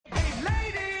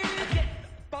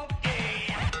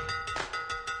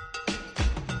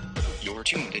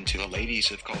tuned into the Ladies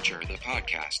of Culture, the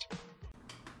podcast.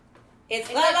 It's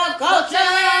Club of Culture!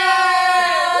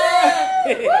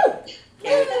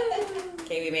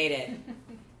 Okay, we made it.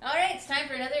 All right, it's time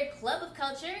for another Club of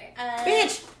Culture.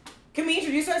 Bitch! Can we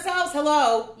introduce ourselves?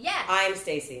 Hello. Yeah. I'm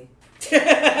Stacy.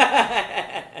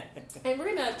 And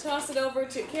we're going to toss it over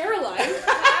to Caroline.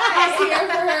 Who's here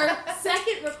for her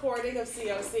second recording of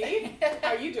COC.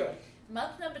 How are you doing?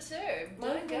 Month number 2.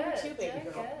 Month number 2, baby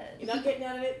Doing girl. good. You're not getting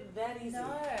out of it that easy. No.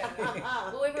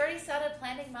 Well, we've already started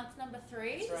planning month number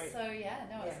 3. That's right. So, yeah,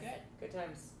 no, it's good. Good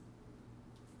times.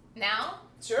 Now,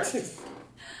 Sure.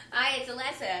 hi, it's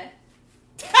Alessa.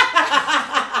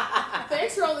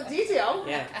 Thanks for all the detail.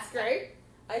 Yeah. That's great.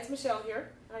 It's Michelle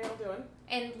here. How y'all doing?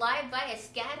 And live via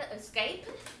Skype.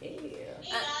 Hey.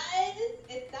 Hey guys,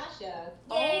 it's Sasha.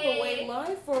 All the way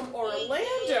live from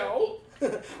Orlando.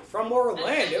 From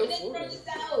Orlando. I'm from the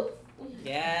South.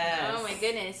 Yes. Oh, my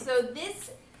goodness. So,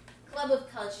 this Club of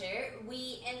Culture,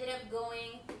 we ended up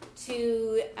going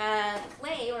to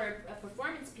play or a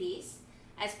performance piece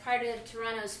as part of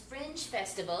Toronto's Fringe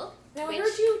Festival. Now, I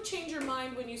heard you change your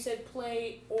mind when you said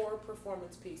play or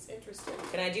performance piece. Interesting.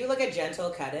 Can I do like a gentle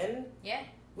cut-in? Yeah.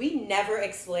 We never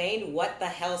explained what the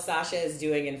hell Sasha is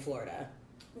doing in Florida.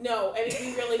 No, and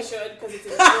we really should because it's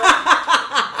incredible.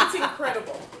 It's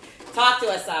incredible. Talk to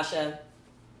us, Sasha.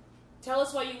 Tell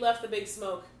us why you left the Big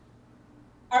Smoke.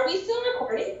 Are we still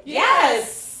recording?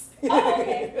 Yes! Oh,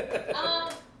 okay.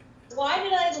 Why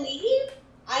did I leave?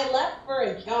 I left for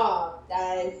a job,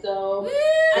 guys. So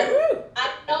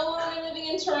I'm no longer living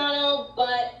in Toronto,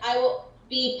 but I will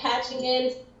be patching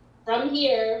in from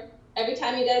here every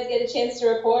time you guys get a chance to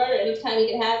record or anytime you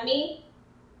can have me.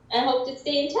 I hope to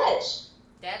stay in touch.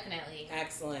 Definitely.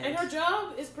 Excellent. And her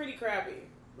job is pretty crappy.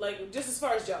 Like, just as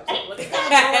far as jobs go. Like, it's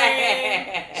kind of boring.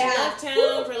 She left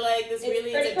town for, like, this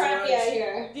really pretty into crappy drugs. out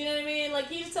here. You know what I mean?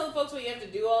 Like, you just tell folks what you have to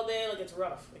do all day. Like, it's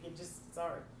rough. Like, it's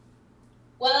hard.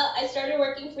 Well, I started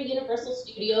working for Universal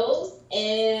Studios,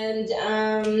 and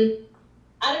I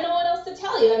don't know what else to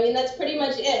tell you. I mean, that's pretty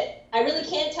much it. I really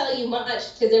can't tell you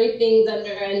much because everything's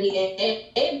under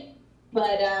NDA,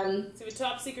 but It's a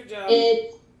top secret job.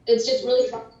 it's just really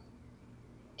fun.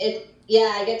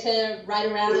 I get to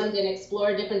ride around and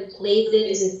explore different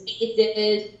places and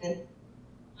spaces,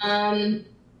 and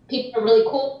people are really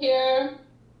cool here.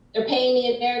 They're paying me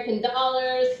in American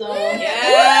dollars, so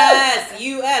Yes! thanks for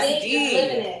living USD!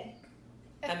 it.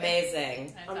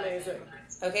 Amazing. That's Amazing.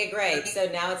 awesome. Okay, great. So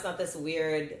now it's not this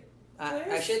weird...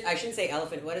 I shouldn't say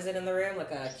elephant. What is it in the room?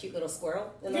 Like a cute little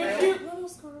squirrel in the room? Cute little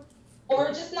squirrel. Or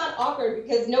just not awkward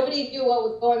because nobody knew what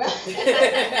was going on.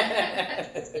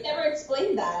 We never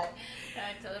explained that.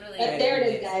 Totally. But there it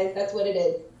is, guys. That's what it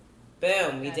is.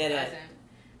 Boom, we That's did it.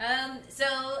 awesome.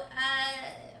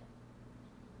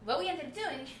 What we ended up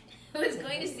doing was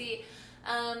going to see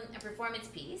a performance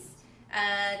piece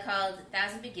called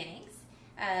 1,000 Beginnings,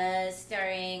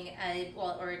 starring and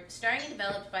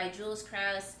developed by Jules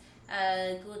Krauss,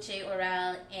 Gulce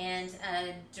Oral, and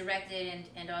directed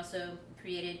and also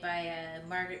created by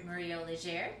Margaret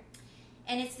Muriel-Leger.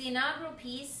 And it's the inaugural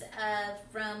piece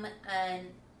from an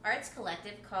arts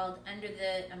collective called Under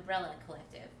the Umbrella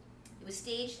Collective. It was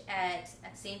staged at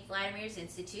St. Vladimir's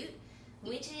Institute,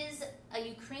 which is a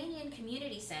Ukrainian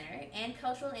community center and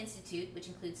cultural institute, which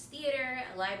includes theater,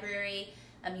 a library,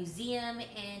 a museum,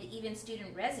 and even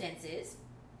student residences.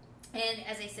 And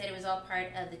as I said, it was all part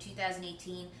of the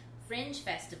 2018 Fringe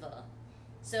Festival.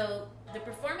 So the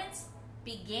performance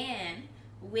began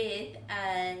with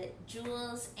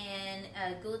Jules and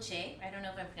Gulce. I don't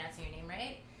know if I'm pronouncing your name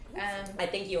right. I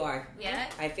think you are. Yeah?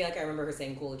 I feel like I remember her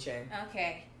saying Gulce.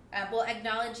 Okay.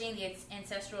 Acknowledging the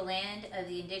ancestral land of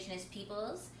the indigenous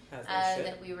peoples As they should.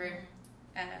 that we were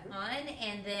on,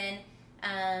 and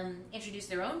then introduced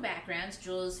their own backgrounds,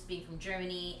 Jules being from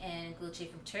Germany and Gulce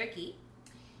from Turkey.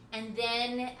 And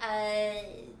then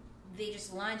they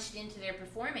just launched into their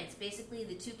performance. Basically,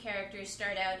 the two characters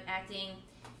start out acting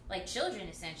like children,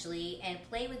 essentially, and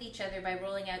play with each other by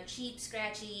rolling out cheap,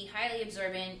 scratchy, highly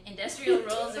absorbent industrial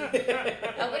rolls of,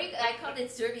 I called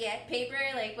it serviette paper,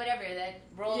 like whatever, that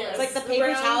roll Yeah, It's of... like the paper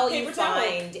Brown towel paper you towel.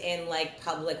 find in like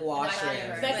public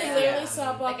washrooms. That can Yeah. literally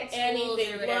sop up Like at schools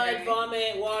anything. or Blood, whatever.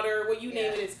 vomit, water, what you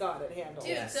name Yeah. it, it's got it handled.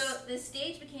 Dude, Yes. so the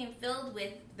stage became filled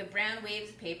with the brown waves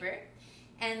of paper,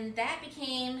 and that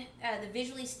became the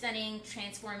visually stunning,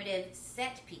 transformative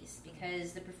set piece,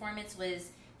 because the performance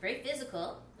was very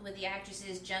physical, with the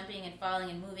actresses jumping and falling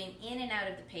and moving in and out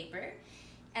of the paper.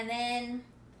 And then,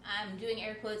 I'm doing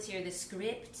air quotes here, the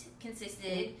script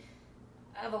consisted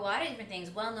of a lot of different things,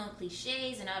 well-known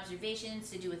cliches and observations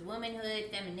to do with womanhood,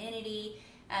 femininity,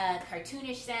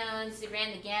 cartoonish sounds. It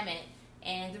ran the gamut.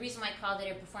 And the reason why I called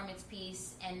it a performance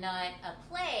piece and not a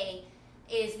play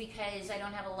is because I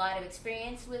don't have a lot of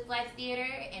experience with live theater,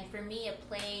 and for me, a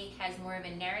play has more of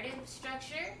a narrative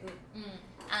structure.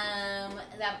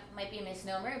 That might be a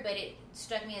misnomer, but it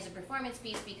struck me as a performance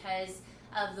piece because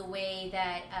of the way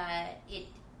that it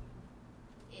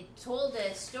told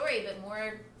a story, but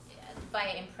more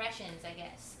by impressions, I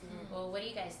guess. Well, what do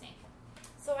you guys think?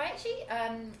 So I actually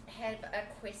have a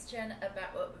question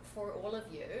for all of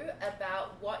you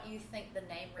about what you think the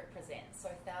name represents. So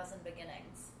 1,000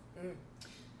 Beginnings.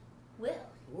 Will.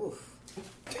 Oof.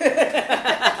 Can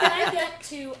I get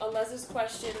to Alez's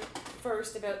question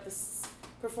first about this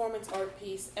performance art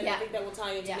piece? And I think that will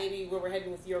tie into maybe where we're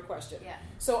heading with your question. Yeah.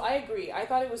 So I agree. I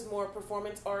thought it was more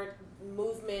performance art,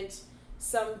 movement,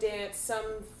 some dance,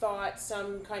 some thought,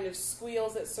 some kind of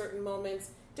squeals at certain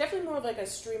moments. Definitely more of like a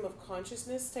stream of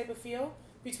consciousness type of feel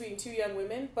between two young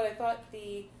women. But I thought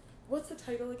what's the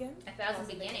title again? 1,000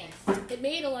 Beginnings. It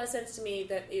made a lot of sense to me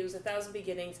that it was 1,000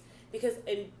 Beginnings because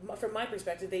from my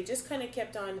perspective, they just kind of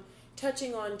kept on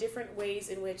touching on different ways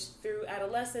in which through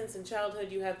adolescence and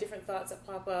childhood you have different thoughts that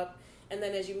pop up, and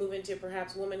then as you move into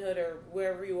perhaps womanhood or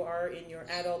wherever you are in your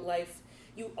adult life,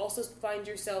 you also find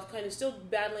yourself kind of still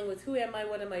battling with who am I,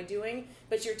 what am I doing,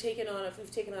 but you've taken on,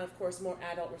 of course, more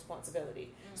adult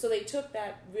responsibility. So they took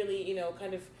that really,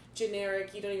 kind of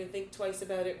generic, you don't even think twice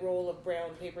about it, roll of brown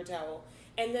paper towel,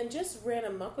 and then just ran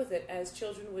amok with it as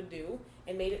children would do,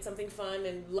 and made it something fun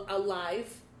and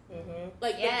alive.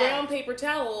 Like the brown paper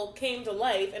towel came to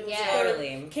life and was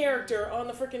a character on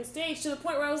the freaking stage, to the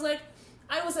point where I was like,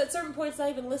 I was at certain points not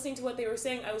even listening to what they were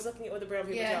saying. I was looking at what the brown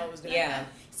paper towel was doing. Yeah.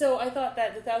 So I thought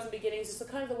that the 1,000 Beginnings is the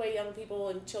kind of the way young people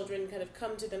and children kind of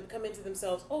come into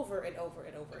themselves over and over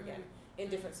and over again in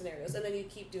different scenarios, and then you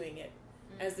keep doing it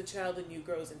as the child in you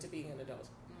grows into being an adult.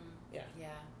 Yeah.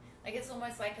 Like it's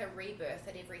almost like a rebirth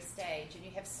at every stage, and you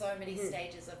have so many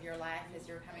stages of your life as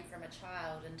you're coming from a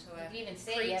child into a. You even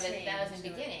say you have 1,000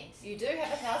 beginnings. You do have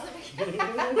 1,000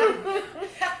 beginnings.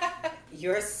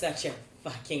 You're such a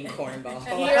fucking cornball.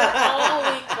 Here all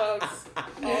week, folks.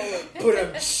 All week. Put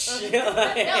 'em No,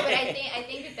 but I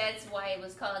think that's why it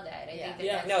was called that. I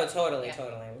think that No, totally.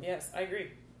 Yes, I agree.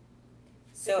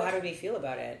 So how did we feel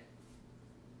about it?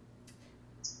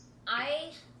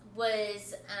 I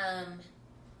was.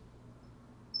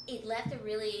 It left a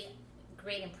really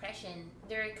great impression.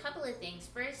 There are a couple of things.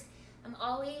 First, I'm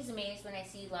always amazed when I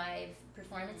see live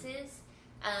performances.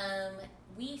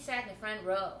 We sat in the front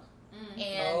row.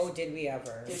 And did we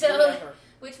ever?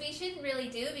 Which we shouldn't really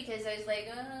do because I was like,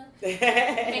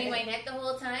 bending my neck the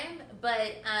whole time.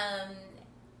 But at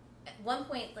one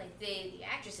point, like the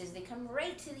actresses, they come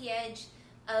right to the edge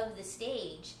of the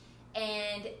stage,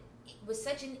 and it was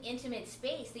such an intimate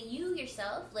space that you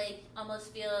yourself like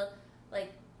almost feel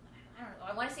like, I don't know,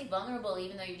 I want to say vulnerable,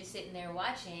 even though you're just sitting there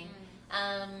watching.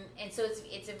 And so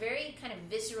it's a very kind of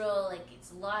visceral, like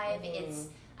it's live, it's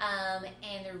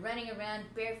and they're running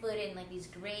around barefooted in like these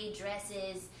gray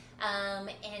dresses,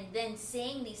 and then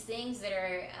saying these things that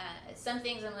are some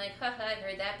things I'm like, haha, I've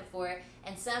heard that before,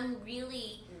 and some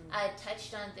really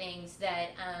touched on things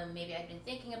that maybe I've been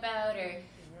thinking about, or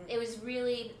it was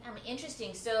really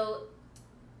interesting. So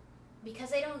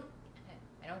because I don't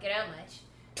get out much.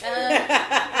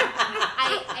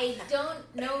 I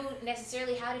don't know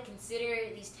necessarily how to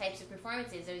consider these types of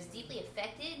performances. I was deeply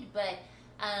affected, but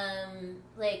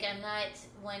like I'm not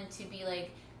one to be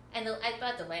like. And I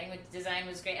thought the lighting design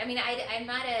was great. I mean, I'm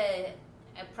not a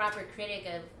proper critic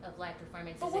of live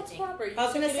performances. But what's proper? I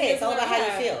was going to say, it's all about how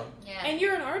you feel. Yeah. And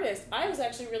you're an artist. I was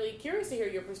actually really curious to hear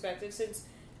your perspective, since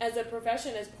as a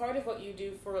profession, as part of what you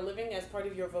do for a living, as part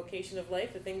of your vocation of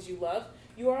life, the things you love,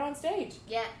 you are on stage.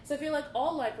 Yeah. So I feel like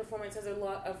all live performance has a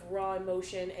lot of raw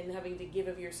emotion and having to give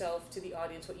of yourself to the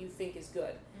audience what you think is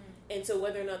good. And so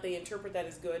whether or not they interpret that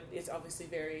as good is obviously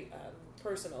very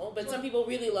personal. But some people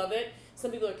really love it.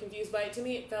 Some people are confused by it. To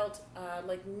me, it felt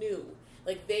like new.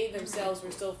 Like they themselves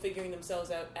were still figuring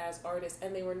themselves out as artists.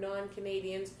 And they were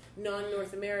non-Canadians,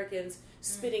 non-North Americans,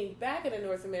 spitting back at a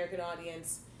North American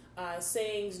audience,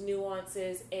 sayings,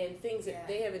 nuances, and things that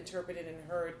they have interpreted and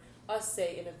heard us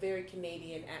say in a very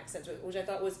Canadian accent, which I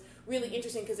thought was really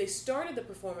interesting because they started the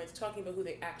performance talking about who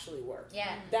they actually were.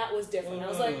 Yeah. That was different. I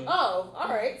was like, oh, all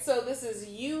right, so this is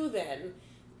you then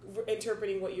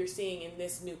interpreting what you're seeing in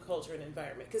this new culture and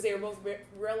environment, because they were both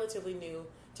relatively new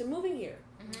to moving here,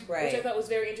 right? Which I thought was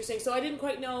very interesting. So I didn't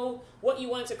quite know what you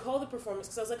wanted to call the performance,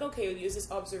 because I was like, okay, is this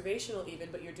observational even,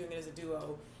 but you're doing it as a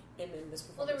duo in this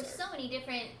performance. Well, there were so many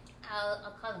different,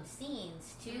 I'll call them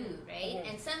scenes too, right?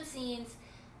 And some scenes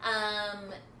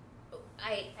I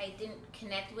didn't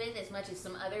connect with as much as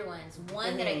some other ones.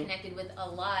 One that I connected with a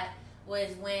lot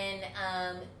was when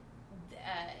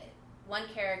one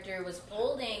character was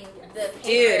holding the paper.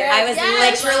 Dude, I was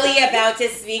Yes! literally about to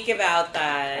speak about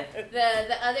that.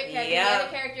 The other character, Yep. the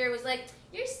other character was like,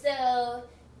 "You're so,"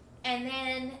 and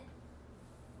then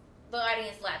the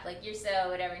audience laughed like, "You're so,"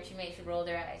 whatever, and she rolled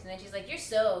her eyes, and then she's like, "You're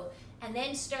so," and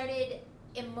then started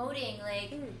emoting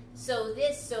like, so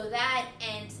this, so that,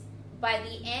 and by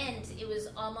the end, it was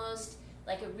almost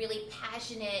like a really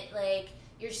passionate, like,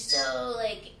 you're so,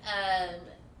 like,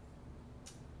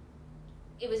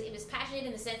 it was passionate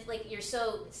in the sense, like, you're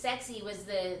so sexy was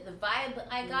the vibe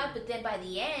I got, but then by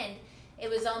the end, it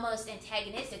was almost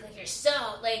antagonistic, like, you're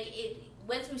so, like, it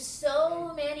went through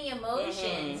so many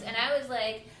emotions, and I was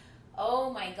like, oh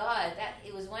my god, that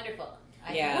it was wonderful.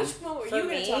 Yeah. Which one were For you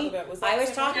going me, to talk about? Was that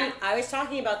I was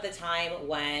talking about the time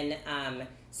when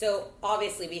so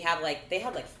obviously we have they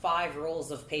had 5 rolls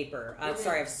of paper, of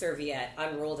serviette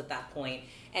unrolled at that point.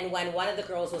 And when one of the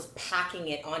girls was packing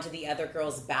it onto the other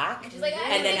girl's back, She's like,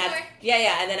 and then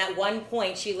and then at one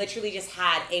point she literally just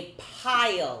had a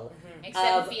pile like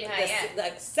of 7 feet high,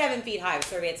 like 7 feet high of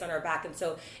serviettes on her back, and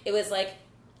so it was like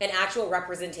an actual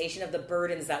representation of the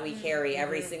burdens that we carry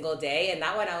every single day. And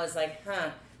that one I was like,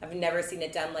 I've never seen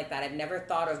it done like that. I've never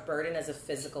thought of burden as a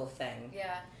physical thing.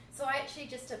 Yeah. So I actually,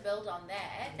 just to build on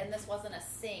that, and this wasn't a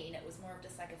scene, it was more of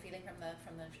just like a feeling from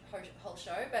the whole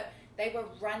show, but they were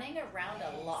running around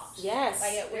a lot. Yes.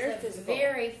 Like it was very a physical.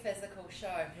 very physical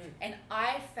show. And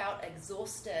I felt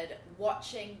exhausted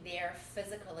watching their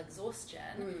physical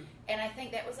exhaustion. And I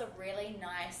think that was a really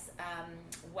nice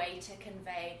way to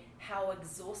convey how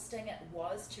exhausting it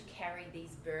was to carry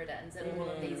these burdens in all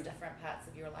of these different parts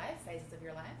of your life, phases of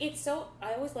your life. It's so,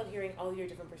 I always love hearing all your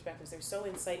different perspectives. They're so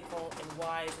insightful and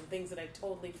wise and things that I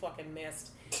totally fucking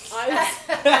missed. I was like,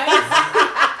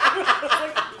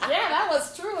 yeah, that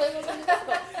was true. It was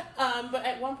difficult. But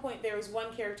at one point there was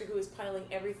one character who was piling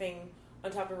everything on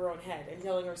top of her own head and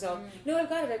telling herself, no, I've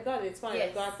got it, it's fine, Yes.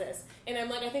 I've got this. And I'm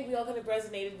like, I think we all kind of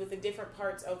resonated with the different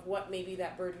parts of what maybe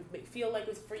that burden may feel like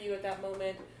was for you at that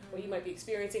moment, what you might be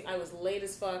experiencing. I was late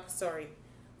as fuck, sorry,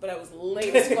 but I was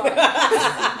late as fuck.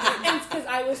 And it's because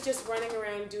I was just running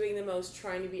around doing the most,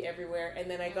 trying to be everywhere, and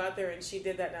then I got there and she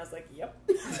did that and I was like, yep.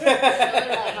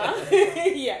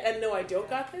 Yeah, and no, I don't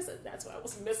got this, and that's why I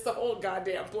almost missed the whole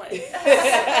goddamn play.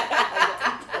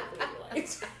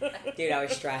 Dude, I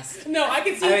was stressed. No, I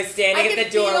could see. I was standing at the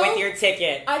door with your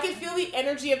ticket. I could feel the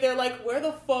energy of their like, where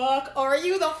the fuck are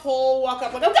you? The whole walk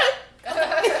up, like, okay.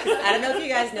 I don't know if you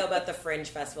guys know about the Fringe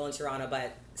Festival in Toronto,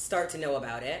 but start to know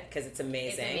about it because it's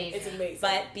amazing. It's amazing.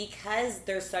 But because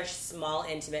there's such small,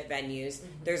 intimate venues,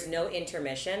 there's no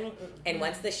intermission, and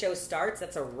once the show starts,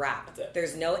 that's a wrap. That's it.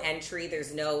 There's no entry,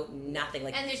 there's no nothing.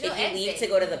 Like And there's if no you leave exit.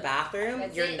 to go to the bathroom,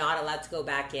 That's you're it. not allowed to go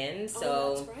back in. So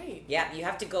Oh, that's right. yeah, you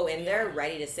have to go in there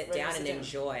ready to sit Ready to down sit and down.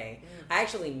 enjoy. I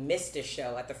actually missed a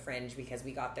show at the Fringe because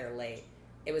we got there late.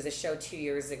 It was a show 2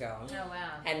 years ago. Oh wow.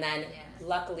 And then, Yeah.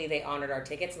 luckily, they honored our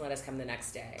tickets and let us come the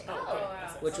next day, Oh, Oh, okay. wow.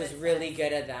 which Oh, was that's really nice.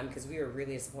 good of them because we were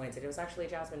really disappointed. It was actually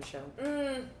Jasmine's show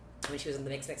when she was in the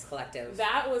Mix Mix Collective.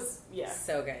 That was, yeah.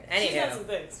 So good. She's done Anywho, some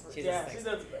things. She's Yeah, done some she's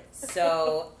done some things.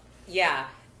 so yeah,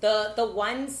 the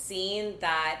one scene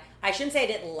that I shouldn't say I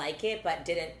didn't like it, but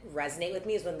didn't resonate with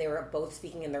me is when they were both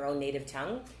speaking in their own native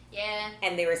tongue. Yeah.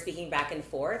 And they were speaking back and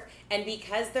forth, and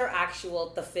because they're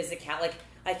the physical, like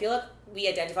I feel like we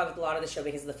identify with a lot of the show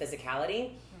because of the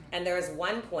physicality. And there was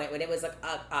one point when it was like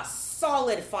a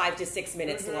solid 5 to 6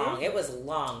 minutes long. It was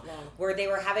long, where they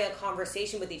were having a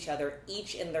conversation with each other,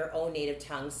 each in their own native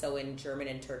tongue. So in German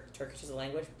and Turkish is a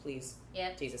language. Please,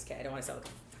 Yep. Jesus, okay, I don't want to sound like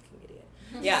a fucking idiot.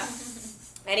 Yeah.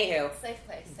 Anywho, Safe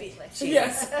place, safe place.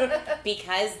 Yes.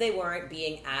 because they weren't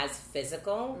being as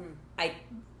physical,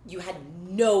 you had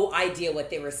no idea what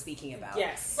they were speaking about.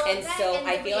 Yes. And that so and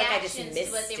I the feel like I just reactions missed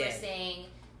to what they were it. saying.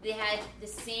 They had the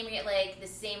same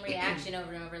reaction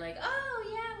over and over, like, oh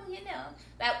yeah, well you know,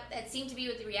 that seemed to be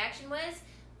what the reaction was,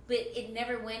 but it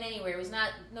never went anywhere. It was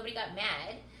not. Nobody got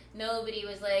mad. Nobody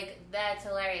was like, that's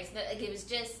hilarious. Like, it was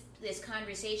just this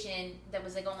conversation that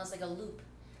was like almost like a loop,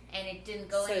 and it didn't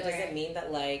go So anywhere. does it mean that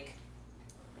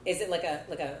is it like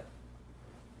a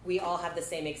we all have the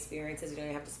same experiences, we don't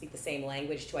even have to speak the same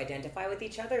language to identify with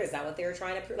each other? Is that what they were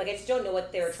trying to prove? Like, I just don't know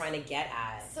what they were trying to get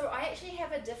at. So I actually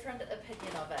have a different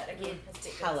opinion of it. Again,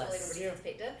 perspective, Tell it's us. everybody's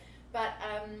perspective. But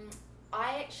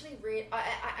I actually read.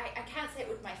 I can't say it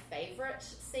was my favorite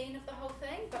scene of the whole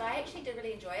thing, but I actually did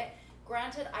really enjoy it.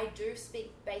 Granted, I do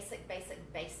speak basic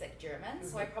German,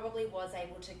 so I probably was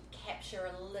able to capture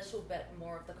a little bit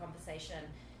more of the conversation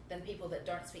than people that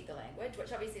don't speak the language,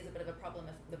 which obviously is a bit of a problem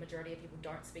if the majority of people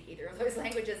don't speak either of those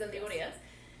languages in the audience.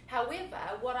 However,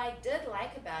 what I did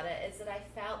like about it is that I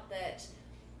felt that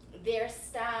their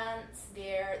stance,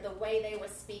 the way they were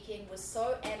speaking was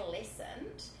so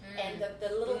adolescent, and the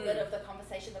little bit of the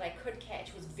conversation that I could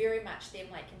catch was very much them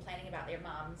like complaining about their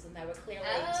mums, and they were clearly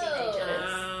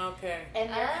teenagers. Okay. And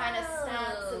their kind of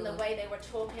stance and the way they were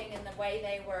talking and the way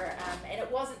they were, and it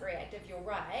wasn't reactive, you're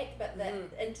right, but the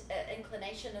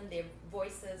inclination in their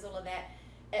voices, all of that,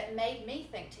 it made me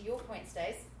think, to your point,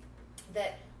 Stace,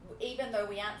 that even though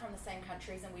we aren't from the same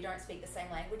countries and we don't speak the same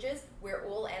languages, we're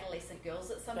all adolescent girls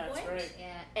at some point. Right.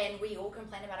 Yeah. And we all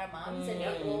complain about our mums, and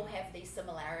we all have these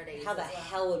similarities. How the as well.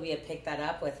 hell would we have picked that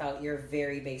up without your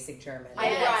very basic German?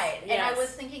 Right. And I Yes. was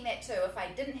thinking that too. If I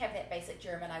didn't have that basic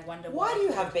German, I wonder Why what. do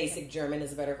you have basic German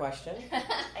is a better question.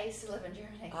 I used to live in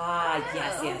Germany.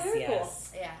 Yes, yes, very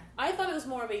yes. Yeah. I thought it was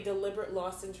more of a deliberate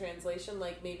loss in translation,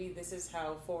 like maybe this is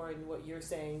how foreign what you're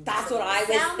saying. That's what I was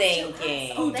Sounds to us.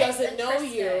 thinking. Oh, Who that's doesn't know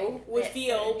you interesting. would That's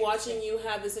feel so watching interesting. you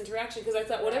have this interaction, because I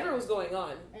thought whatever was going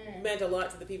on meant a lot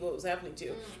to the people it was happening to,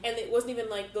 and it wasn't even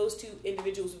like those two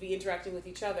individuals would be interacting with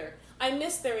each other. I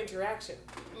missed their interaction.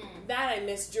 That I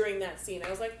missed during that scene. I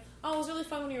was like, oh, it was really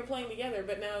fun when you were playing together,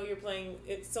 but now you're playing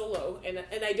it solo, and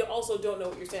I also don't know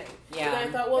what you're saying. Yeah. And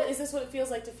I thought, well, is this what it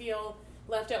feels like to feel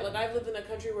left out? Like, I've lived in a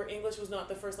country where English was not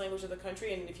the first language of the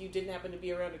country, and if you didn't happen to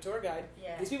be around a tour guide,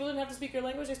 Yeah. these people didn't have to speak your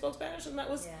language, they spoke Spanish, and that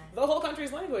was Yeah. the whole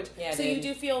country's language. Yeah, so dude. you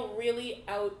do feel really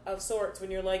out of sorts when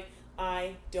you're like,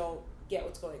 I don't get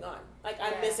what's going on. Like,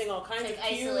 I'm Yeah. missing all kinds Like of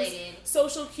cues, isolated.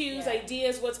 social cues, Yeah.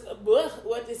 ideas,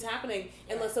 what is happening,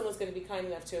 Yeah. unless someone's going to be kind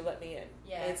enough to let me in.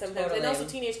 Yeah, And sometimes, totally. and also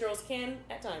teenage girls can,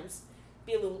 at times,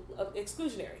 be a little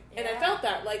exclusionary. And I Yeah. felt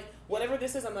that, like, whatever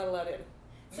this is, I'm not allowed in.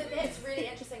 So that's really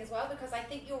interesting as well, because I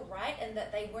think you're right in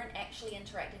that they weren't actually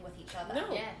interacting with each other.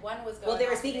 No. Yeah. One was going Well, they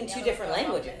were off and speaking then the two other was different going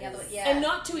off languages. and the other- yeah. And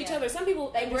not to each Yeah. other. Some people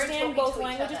They weren't understand talking both to each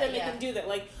languages other, and they yeah. can do that.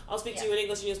 Like, I'll speak to Yeah. you in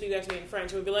English and you'll speak back to me in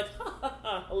French. And we'll be like, ha ha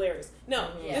ha, hilarious. No,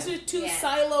 Yeah. this was two Yeah.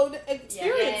 siloed Yeah,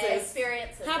 experiences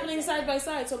experiences happening exactly. side by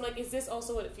side. So I'm like, is this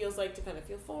also what it feels like to kind of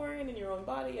feel foreign in your own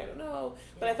body? I don't know.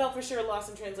 But I felt for sure lost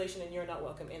in translation and you're not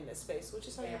welcome in this space, which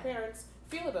is how your Yeah. parents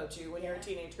feel about you when you're a Yeah.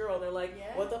 teenage girl. They're like,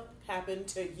 Yeah. what the f- happened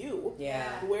to you?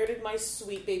 Yeah. Where did my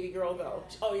sweet baby girl go?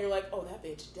 Yeah. Oh, you're like, oh, that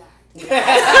bitch died.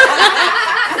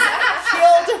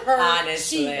 Killed her.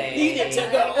 Honestly. She needed to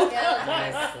go.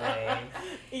 Honestly.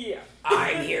 Yeah.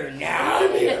 I'm here now.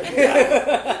 But you know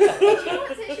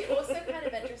what's actually also kind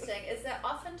of interesting is that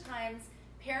oftentimes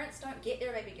parents don't get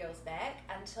their baby girls back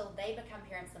until they become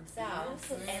parents themselves,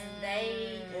 Yes. and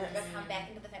they Yes. become back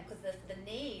into the family, because the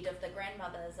need of the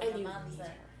grandmothers and, And the you mums need and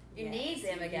her. you Yes. need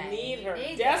them again. You need her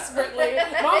them. desperately.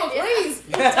 Mama, please.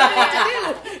 Tell me what to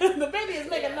do. The baby is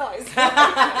making noise.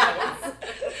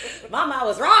 Mama, I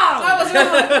was wrong. I was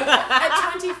wrong.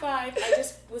 At 25, I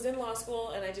just was in law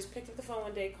school and I just picked up the phone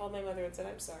one day, called my mother and said,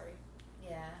 I'm sorry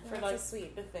Yeah. for That's like so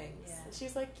sweet. the things. Yeah. And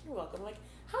she's like, you're welcome. I'm like,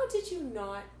 how did you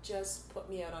not just put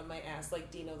me out on my ass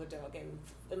like Dino the dog and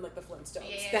like the Flintstones?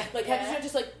 Yeah. Like, how did you Yeah. not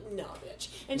just like, no, bitch.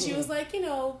 And she was like, you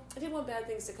know, I didn't want bad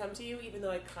things to come to you, even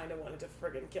though I kind of wanted to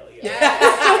friggin' kill you. Like,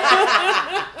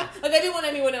 I didn't want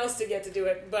anyone else to get to do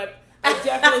it, but I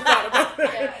definitely thought about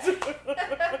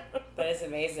it. That is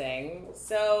amazing.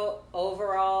 So,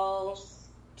 overall,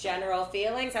 general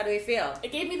feelings, how do we feel?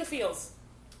 It gave me the feels,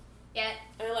 Yeah.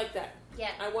 and I like that.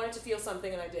 Yeah. I wanted to feel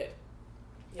something, and I did.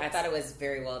 I thought it was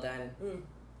very well done.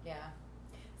 Yeah.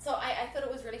 So I thought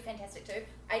it was really fantastic too.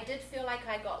 I did feel like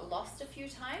I got lost a few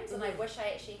times, and I wish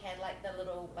I actually had like the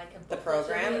little like a The booklet or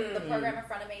program? the program in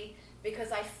front of me,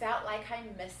 because I felt like I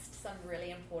missed some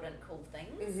really important cool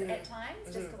things at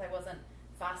times, just because I wasn't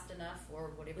fast enough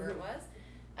or whatever it was.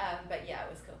 But yeah,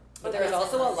 it was cool. But there was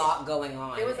also a lot going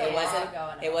on. There was a it lot wasn't, going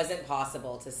on. It wasn't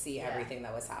possible to see Yeah. everything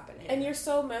that was happening. And you're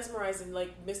so mesmerized and like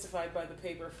mystified by the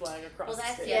paper flying across Well, the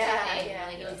that's stage. the other Yeah, thing. yeah,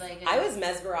 Like, it was like I was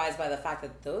mesmerized by the fact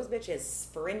that those bitches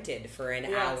sprinted for an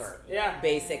Yes. hour. Yeah.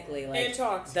 Basically, like And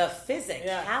talked. the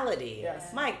physicality.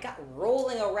 Yes. My God,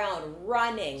 rolling around,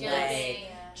 running, Jumping. like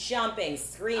jumping,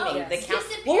 screaming. Oh, the yes. count.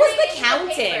 Disappearing What was the in the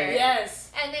counting? paper.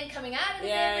 Yes. and then coming out of the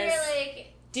Yes. paper, like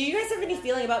Do you guys have any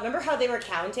feeling about? Remember how they were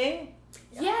counting?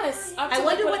 Yes. Up I to,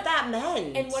 wonder like, what that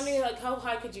meant. And wondering like how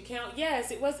high could you count?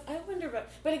 Yes, it was. I wonder about.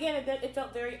 But again, it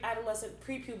felt very adolescent,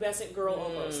 prepubescent girl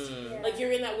almost. Yeah. Like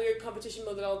you're in that weird competition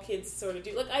mode that all kids sort of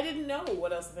do. Like I didn't know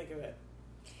what else to think of it.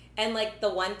 And like the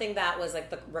one thing that was like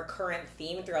the recurrent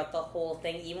theme throughout the whole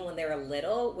thing, even when they were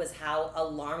little, was how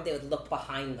alarmed they would look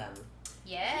behind them.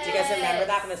 yes. Do you guys remember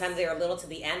that from the time they were little to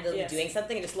the end? They'll Yes. be doing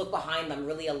something and just look behind them,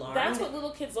 really alarmed. That's what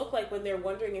little kids look like when they're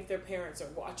wondering if their parents are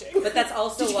watching. But that's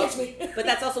also Did you what. catch me? But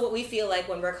that's also what we feel like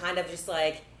when we're kind of just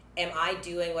like am I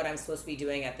doing what I'm supposed to be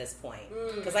doing at this point?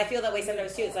 Because I feel that way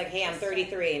sometimes too. It's like, hey, I'm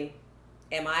 33 and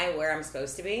am I where I'm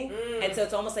supposed to be? And so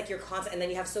it's almost like you're constant, and then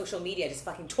you have social media just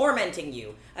fucking tormenting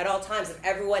you at all times of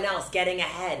everyone else getting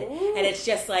ahead. And it's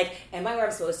just like, am I where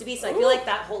I'm supposed to be? So I feel like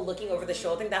that whole looking over the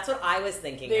shoulder thing, that's what I was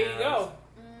thinking There of. you go.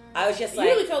 I was just You like,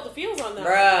 really felt the feels on that.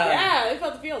 Bruh. Yeah, I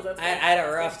felt the feels. That's I had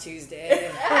a rough Tuesday.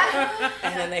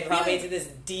 And then they brought me to this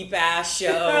deep-ass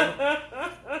show.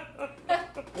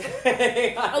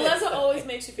 Alessa always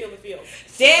makes you feel the feels.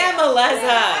 Damn,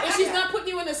 Alessa! If she's not putting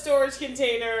you in a storage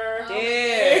container, Dude.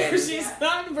 if she's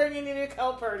not bringing you to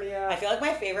Calpurnia. I feel like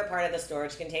my favorite part of the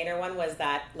storage container one was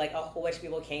that, like, a whole bunch of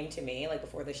people came to me, like,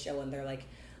 before the show, and they're like,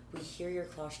 we hear you're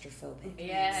claustrophobic.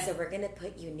 Yeah. So we're going to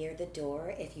put you near the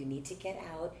door. If you need to get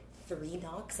out, 3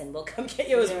 knocks, and we'll come get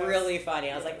you. It was really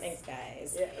funny. I was like, thanks,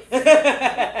 guys.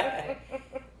 Yes.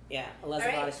 Yeah, Alessa All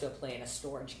right. brought us to a play in a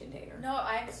storage container. No,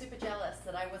 I'm super jealous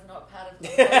that I was not part of the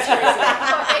storage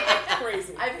container.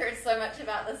 Crazy. I've heard so much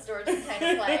about the storage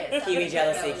container play. It sounds Kiwi like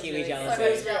jealousy, that was Kiwi really jealousy. So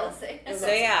much jealousy. So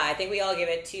yeah, I think we all give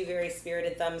it 2 very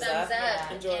spirited thumbs up. Thumbs up.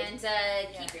 Yeah. Enjoy. And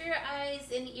keep your eyes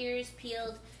and ears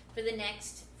peeled for the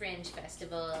next Fringe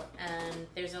Festival.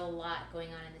 There's a lot going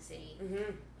on in the city.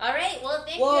 Mm-hmm. All right, well,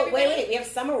 thank you, Well, everybody. wait, we have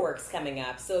Summerworks coming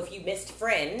up. So if you missed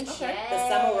Fringe, Okay. the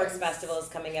Summerworks Festival is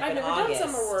coming up I've in never August.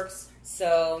 done Summerworks.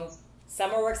 So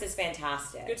Summerworks is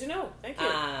fantastic. Good to know. Thank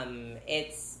you.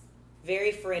 It's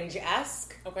very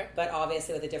Fringe-esque, Okay. but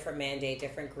obviously with a different mandate,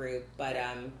 different group. But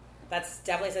that's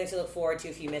definitely something to look forward to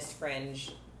if you missed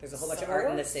Fringe. There's a whole bunch of art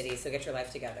in the Summerworks. city, so get your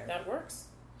life together. That works.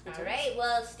 Good All to right,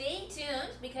 well, stay tuned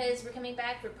because we're coming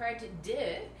back for part 2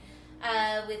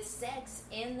 with Sex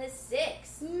in the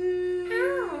Six.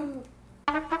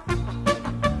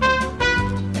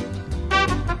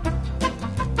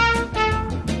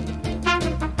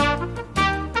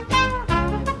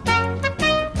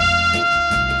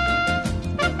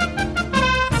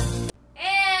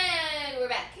 And we're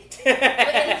back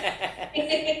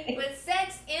with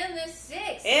Sex in the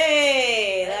Six.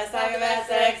 Hey, let's talk about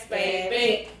sex,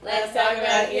 baby. Let's talk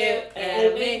about you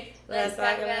and me. Let's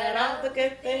talk about all the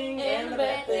good things and the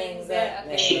bad things that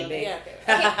may be.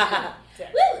 Yeah.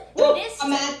 Woo! Well, This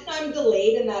imagine I'm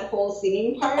delayed in that whole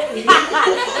singing part. Dude,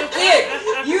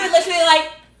 you were literally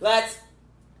like, let's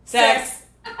sex,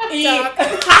 eat.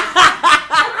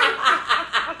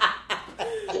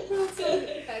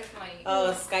 That's funny.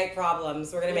 Oh, Skype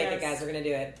problems. We're going to make it, Yes. guys. We're going to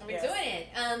do it. We're Yes. doing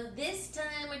it. This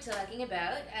time we're talking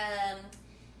about.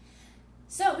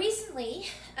 So recently,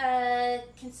 a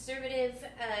conservative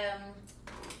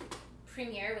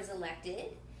premier was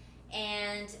elected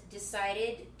and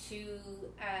decided to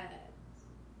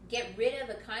get rid of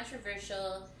a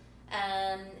controversial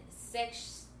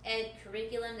sex ed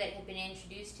curriculum that had been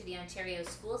introduced to the Ontario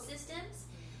school systems.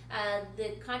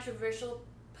 The controversial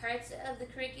parts of the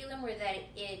curriculum were that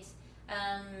it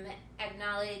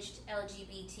acknowledged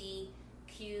LGBTQ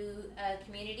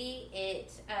community.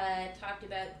 It talked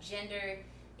about gender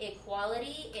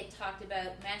equality. It talked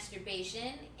about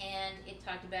masturbation, and it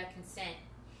talked about consent.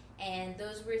 And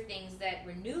those were things that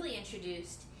were newly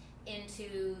introduced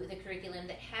into the curriculum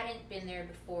that hadn't been there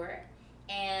before.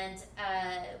 And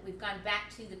we've gone back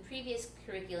to the previous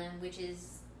curriculum, which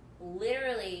is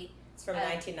literally It's from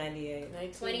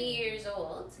 1998. 20 years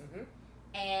old. Mhm.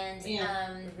 And Yeah.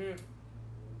 Mhm.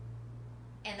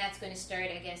 and that's going to start,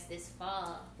 I guess, this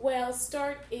fall. Well,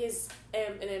 START is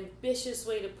an ambitious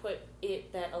way to put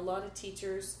it that a lot of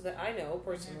teachers that I know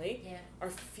personally Yeah. are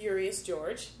furious,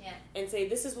 George, Yeah. and say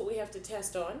this is what we have to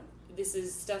test on. This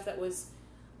is stuff that was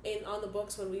on the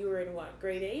books when we were in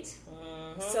grade 8.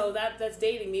 Mhm. So that's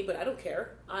dating me, but I don't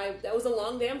care. That was a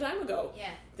long damn time ago.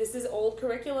 Yeah. This is old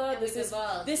curricula. And This we've is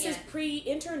evolved, this is yeah.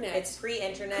 pre-internet. It's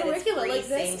pre-internet, Curricula, it's like,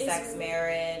 this pre-same-sex is-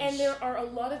 marriage. And there are a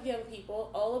lot of young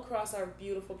people all across our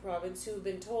beautiful province who have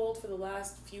been told for the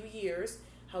last few years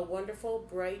how wonderful,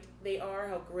 bright they are,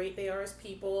 how great they are as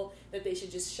people, that they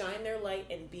should just shine their light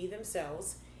and be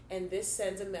themselves. And this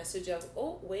sends a message of,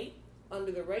 oh, wait,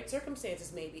 under the right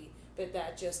circumstances maybe, but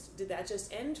did that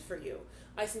just end for you?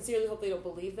 I sincerely hope they don't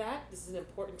believe that. This is an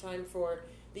important time for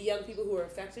the young people who are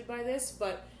affected by this,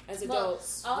 but as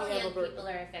adults, all we have young a burden. people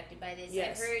are affected by this.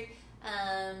 Yes. I've heard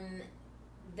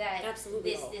that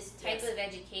Absolutely all. this type Yes. of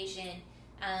education,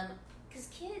 because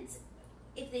kids,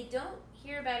 if they don't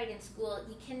hear about it in school,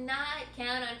 you cannot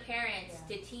count on parents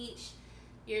to teach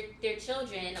their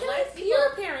children. You're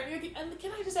a parent. And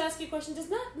can I just ask you a question? Does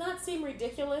that not seem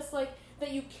ridiculous? Like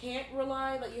that you can't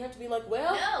rely. Like you have to be like,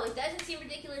 well, No, it doesn't seem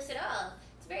ridiculous at all.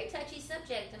 It's a very touchy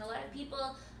subject, and a lot of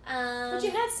people. but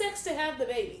you had sex to have the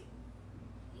baby.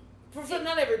 For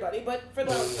not everybody, but for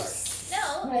the most part.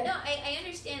 I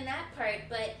understand that part,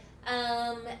 but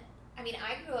I mean,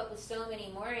 I grew up with so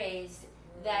many mores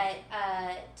that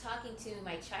talking to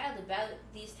my child about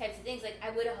these types of things, like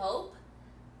I would hope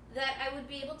that I would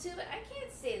be able to, but I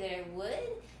can't say that I would.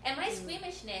 And my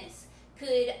squeamishness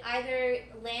could either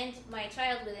land my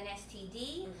child with an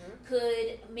STD,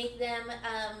 could make them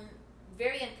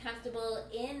very uncomfortable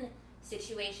in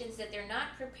situations that they're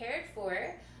not prepared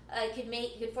for.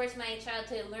 Could force my child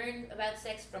to learn about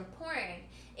sex from porn.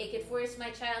 It could force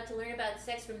my child to learn about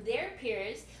sex from their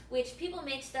peers, which people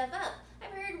make stuff up.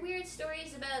 I've heard weird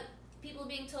stories about people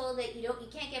being told that you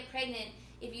can't get pregnant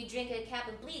if you drink a cap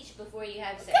of bleach before you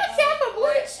have sex. A cap of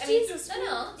bleach? Jesus.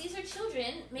 No, these are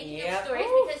children making up Yep. stories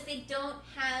because they don't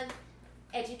have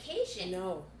education.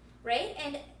 No. Right?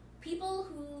 And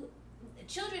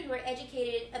children who are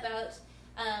educated about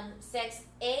sex,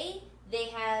 they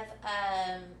have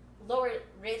lower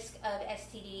risk of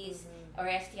STDs or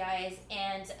STIs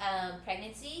and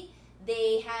pregnancy.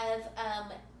 They have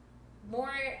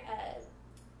more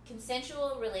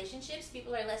consensual relationships.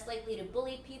 People are less likely to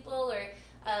bully people or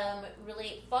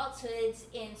relate falsehoods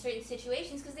in certain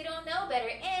situations because they don't know better.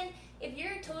 And if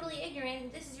you're totally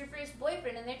ignorant, this is your first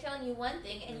boyfriend and they're telling you one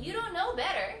thing and you don't know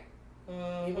better,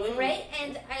 right?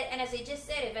 And as I just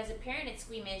said, if as a parent it's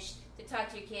squeamish to talk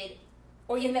to your kid,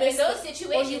 Or in those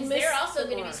situations, they're also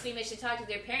going to be squeamish to talk to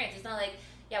their parents. It's not like,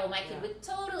 my kid would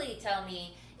totally tell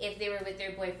me if they were with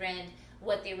their boyfriend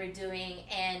what they were doing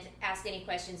and ask any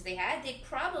questions they had. They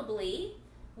probably,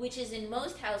 which is in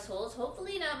most households,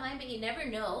 hopefully not mine, but you never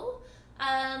know,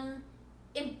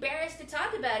 embarrassed to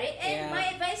talk about it. And my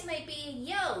advice might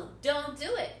be, don't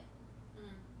do it.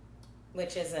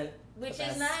 Which isn't. Which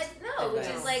is not, which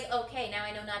is like, okay, now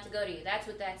I know not to go to you. That's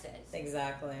what that says.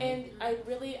 Exactly. And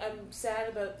I'm sad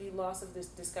about the loss of this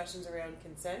discussions around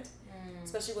consent,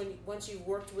 especially once you've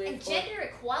worked with and gender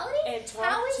equality. And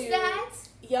how is that?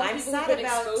 Young I'm people sad who've been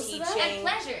about exposed to that. And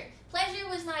pleasure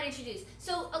was not introduced.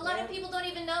 So a lot of people don't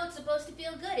even know it's supposed to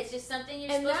feel good. It's just something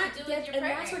you're supposed to do with your partner. And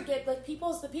that's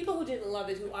what the people who didn't love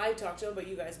it, who I talked to about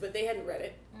you guys, but they hadn't read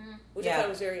it, which I thought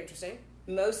was very interesting.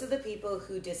 Most of the people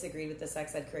who disagreed with the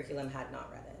sex ed curriculum had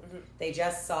not read it. They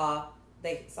just saw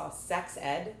sex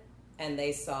ed and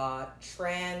they saw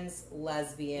trans,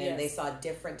 lesbian, they saw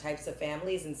different types of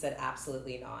families and said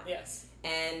absolutely not. Yes.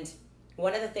 And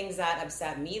one of the things that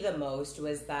upset me the most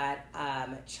was that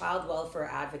child welfare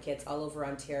advocates all over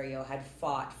Ontario had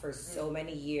fought for so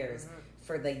many years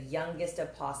for the youngest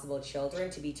of possible children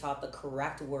to be taught the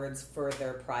correct words for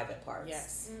their private parts.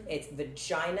 Yes. It's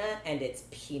vagina and it's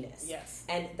penis. Yes.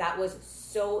 And that was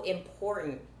so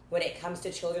important when it comes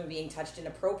to children being touched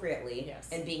inappropriately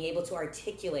and being able to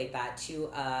articulate that to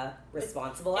a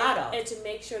responsible adult. And to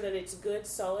make sure that it's good,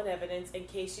 solid evidence in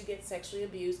case you get sexually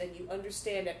abused and you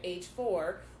understand at age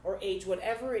 4 or age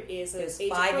whatever it is, it was age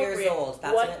 5 years old.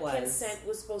 That's what it was. Consent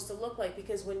was supposed to look like,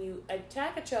 because when you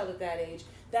attack a child at that age,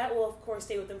 that will of course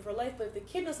stay with them for life. But if the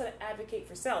kid knows how to advocate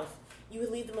for self, you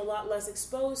would leave them a lot less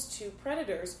exposed to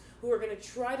predators who are going to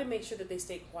try to make sure that they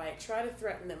stay quiet, try to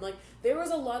threaten them. Like, there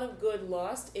was a lot of good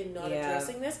lost in not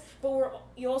addressing this, but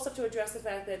you also have to address the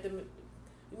fact that you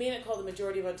may not call the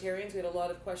majority of Ontarians. We had a lot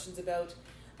of questions about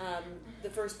the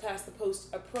first past the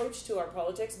post approach to our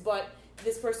politics, but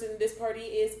this party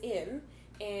is in,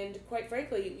 and quite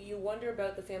frankly, you wonder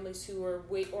about the families who are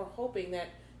hoping that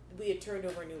we had turned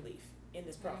over a new leaf in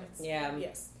this province. Yeah.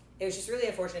 Yes. It was just really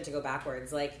unfortunate to go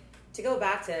backwards. Like, to go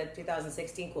back to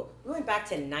 2016, cool. We went back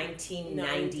to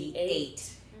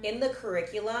 1998. In the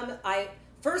curriculum,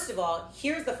 first of all,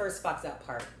 here's the first fucked up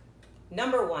part.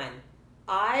 Number one,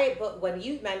 but when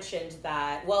you mentioned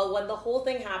that, when the whole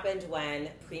thing happened when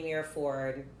Premier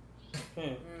Ford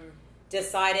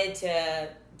decided to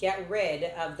get rid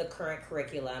of the current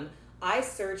curriculum, I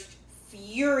searched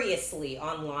furiously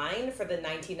online for the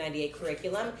 1998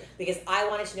 curriculum because I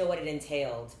wanted to know what it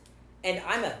entailed. And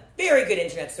I'm a very good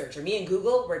internet searcher. Me and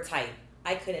Google were tight.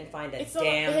 I couldn't find a damn thing.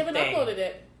 They haven't uploaded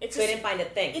it. Couldn't find a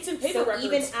thing. It's in paper records.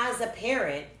 Even as a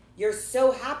parent, you're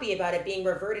so happy about it being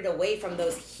reverted away from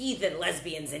those heathen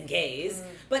lesbians and gays,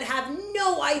 but have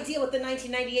no idea what the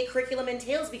 1998 curriculum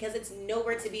entails because it's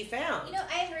nowhere to be found. You know,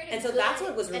 I heard and so that's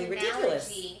what was really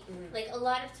ridiculous. Like, a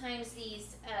lot of times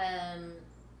these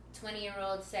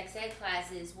 20-year-old sex ed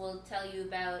classes will tell you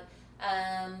about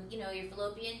your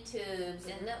fallopian tubes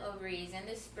and the ovaries and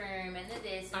the sperm and the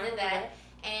this and the that.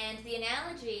 And the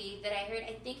analogy that I heard,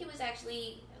 I think it was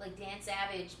actually like Dan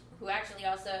Savage, who actually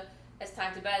also has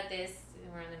talked about this.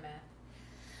 We're on the map.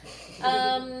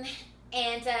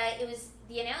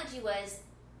 The analogy was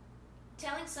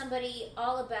telling somebody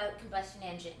all about combustion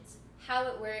engines. how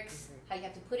it works, how you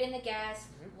have to put in the gas,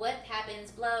 what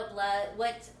happens, blah, blah,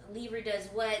 what lever does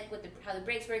how the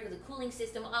brakes work with the cooling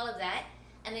system, all of that.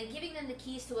 And then giving them the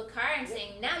keys to a car and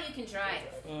saying, now you can drive.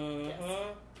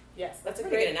 Yes, That's a a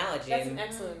pretty great good analogy. That's an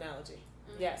excellent analogy.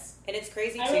 Yes. And it's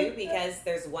crazy too because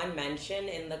there's one mention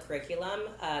in the curriculum,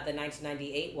 the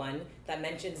 1998 one, that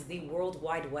mentions the World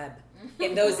Wide Web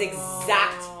in those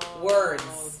exact words.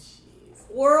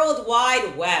 Jeez. World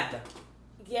Wide Web.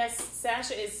 Yes,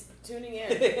 Sasha is tuning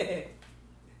in.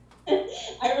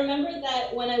 I remember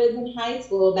that when I was in high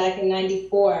school back in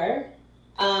 '94,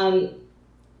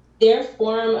 their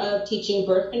form of teaching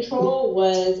birth control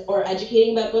or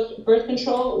educating about birth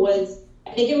control was,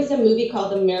 I think it was a movie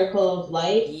called The Miracle of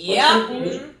Life. Yeah.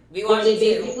 We Where watched they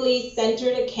it too. basically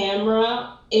centered a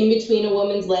camera in between a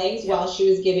woman's legs while she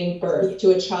was giving birth to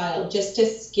a child, just to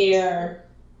scare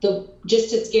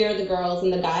the girls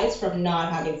and the guys from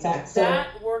not having sex. So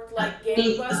That worked like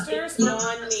gangbusters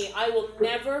on me. I will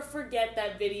never forget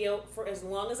that video for as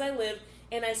long as I live.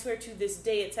 And I swear to this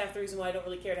day, it's half the reason why I don't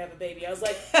really care to have a baby. I was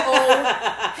like,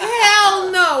 oh, hell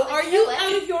no. Are you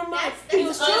out of your mind? It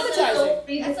was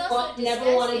traumatizing. That's also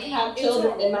never wanted to have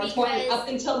children in my 20s, up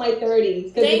until my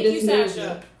 30s. Thank you, of this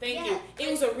Sasha. movie. Thank you.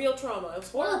 It was a real trauma. It was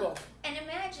horrible. And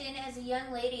imagine, as a young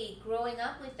lady growing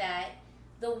up with that,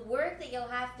 the work that you'll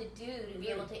have to do to be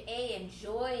able to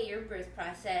enjoy your birth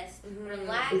process,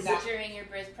 relax during your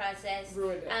birth process,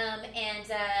 Ruined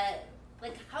it.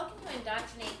 Like, how can you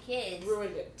indoctrinate kids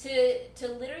Ruined it. to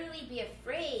literally be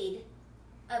afraid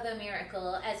of a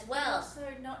miracle as well? Also,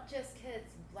 not just kids,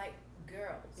 like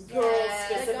girls. Girls Yeah.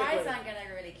 The specifically. guys aren't going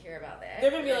to really care about that. They're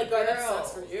gonna be The like, "God, that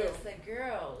girls, sucks for you." It's the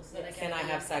girls that are Can gonna I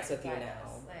be have sex with you affected by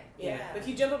now? this. Like, Yeah. yeah. If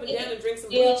you jump up and down and drink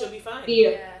some Yeah. bleach, you'll be fine.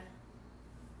 Fear. Yeah.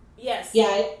 Yes.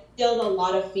 Yeah, it instilled a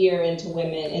lot of fear into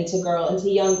women, into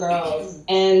young girls.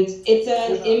 And it's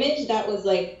an image that was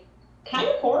like kind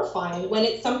of horrifying when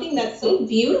it's something that's so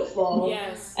beautiful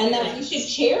Yes. and that we should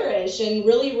cherish and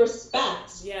really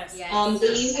respect. Yes. Yes. They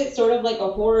used it sort of like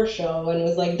a horror show and it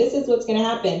was like, this is what's going to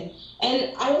happen.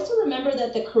 And I also remember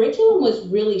that the curriculum was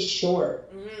really short.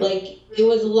 Like, it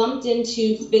was lumped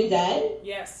into phys ed.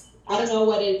 Yes. I don't know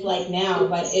what it's like now,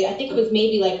 but I think it was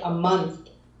maybe like a month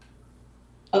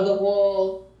of the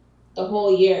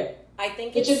whole year. I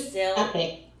think Which it's is still.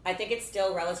 nothing. I think it's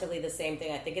still relatively the same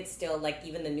thing. I think it's still like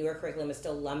even the newer curriculum is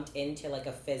still lumped into like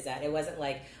a phys ed. It wasn't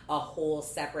like a whole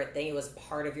separate thing. It was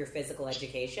part of your physical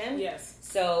education. Yes.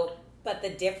 So, but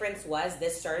the difference was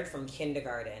this started from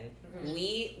kindergarten.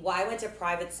 I went to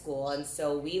private school, and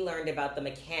so we learned about the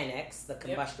mechanics, the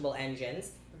combustible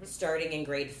engines, starting in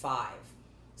grade 5.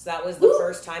 So that was the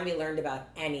first time we learned about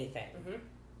anything.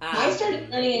 I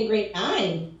started learning in grade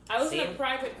 9. I was in a Same.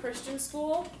 private Christian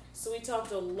school, so we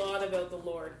talked a lot about the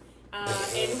Lord.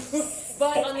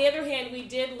 But on the other hand, we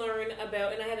did learn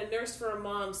about, and I had a nurse for a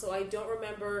mom, so I don't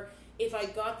remember if I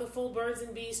got the full birds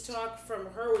and bees talk from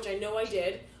her, which I know I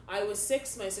did. I was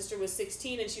 6, my sister was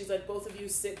 16, and she was like, both of you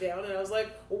sit down, and I was like,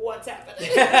 what's happening?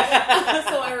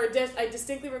 So I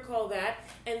distinctly recall that,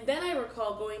 and then I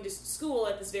recall going to school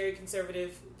at this very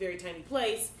conservative, very tiny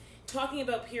place, talking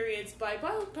about periods by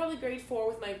probably grade 4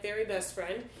 with my very best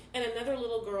friend, and another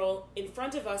little girl in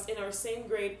front of us in our same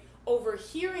grade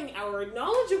overhearing our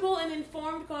knowledgeable and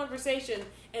informed conversation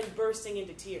and bursting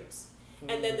into tears.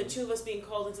 And then the two of us being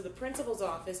called into the principal's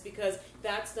office because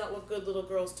that's not what good little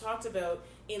girls talked about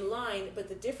in line. But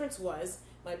the difference was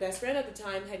my best friend at the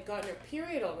time had gotten her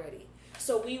period already.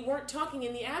 So we weren't talking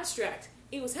in the abstract.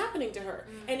 It was happening to her.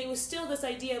 And it was still this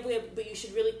idea of, but you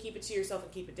should really keep it to yourself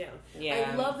and keep it down.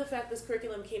 Yeah. I love the fact this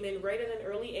curriculum came in right at an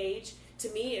early age. To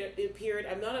me, it appeared,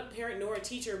 I'm not a parent nor a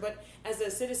teacher, but as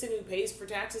a citizen who pays for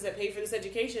taxes that pay for this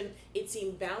education, it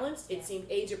seemed balanced, it seemed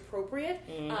age appropriate,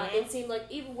 it seemed like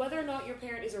even whether or not your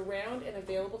parent is around and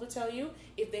available to tell you,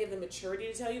 if they have the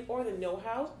maturity to tell you or the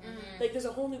know-how. Like there's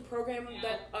a whole new program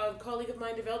that a colleague of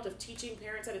mine developed of teaching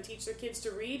parents how to teach their kids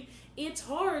to read. It's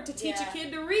hard to teach a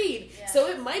kid to read, so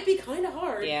it might be kind of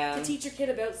hard to teach your kid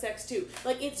about sex too.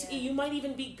 Like you might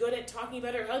even be good at talking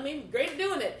about it, or maybe great at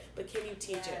doing it, but can you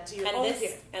teach it to your own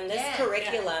kid? And this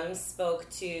curriculum spoke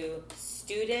to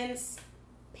students,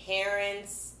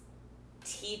 parents,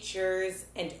 teachers,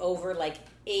 and over like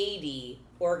 80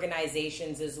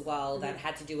 organizations as well that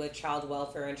had to do with child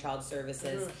welfare and child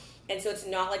services. And so it's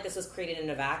not like this was created in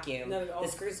a vacuum. Not at all.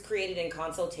 This was created in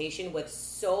consultation with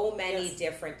so many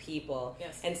different people.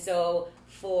 Yes. And so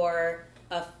for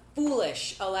a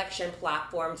foolish election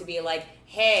platform to be like,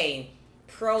 hey,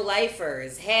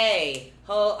 pro-lifers, hey,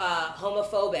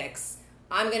 homophobics,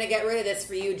 I'm going to get rid of this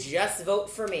for you, just vote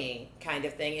for me kind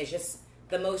of thing is just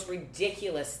the most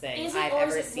ridiculous thing Is I've it, or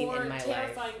ever is it seen more in my life.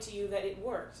 terrifying to you that it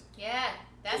worked? Yeah,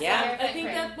 that's Yeah. the I terrifying think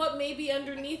part. that's what may be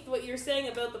underneath what you're saying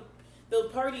about the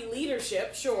party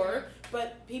leadership, sure,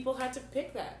 but people had to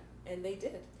pick that, and they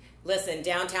did. Listen,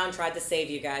 downtown tried to save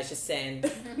you guys. Just saying.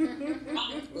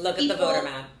 Look at the People- voter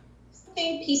map. I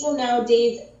think people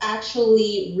nowadays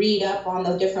actually read up on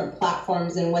the different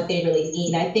platforms and what they really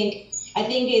need. I think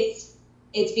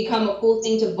it's become a cool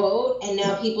thing to vote, and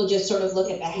now people just sort of look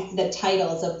at the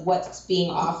titles of what's being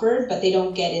offered, but they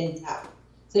don't get in depth.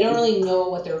 So they don't really know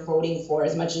what they're voting for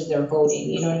as much as they're voting.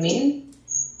 You know what I mean?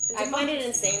 I find it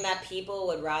insane that people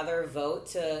would rather vote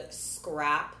to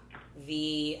scrap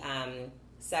the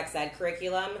sex ed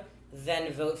curriculum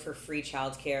than vote for free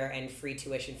childcare and free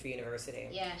tuition for university.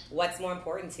 Yeah. What's more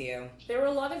important to you? There were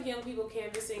a lot of young people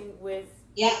canvassing with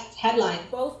Yeah, headline.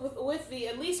 both with the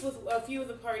at least with a few of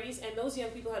the parties, and those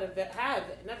young people have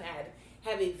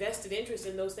a vested interest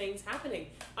in those things happening.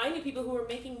 I knew people who were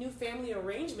making new family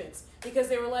arrangements because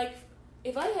they were like,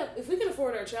 if we can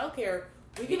afford our childcare,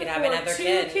 we can have afford another 2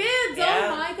 kid. kids. Yeah.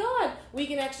 Oh my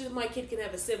God, my kid can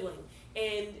have a sibling,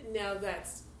 and now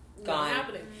that's Gone. not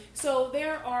happening. So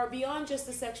there are, beyond just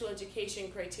the sexual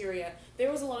education criteria,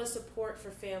 there was a lot of support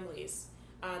for families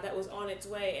that was on its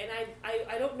way. And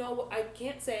I don't know, I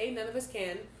can't say, none of us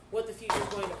can, what the future is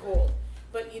going to hold.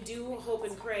 But you do hope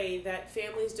and pray that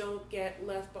families don't get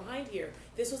left behind here.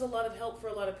 This was a lot of help for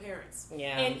a lot of parents.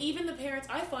 Yeah. And even the parents,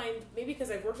 I find, maybe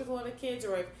because I've worked with a lot of kids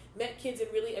or I've met kids in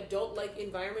really adult-like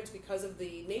environments because of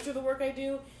the nature of the work I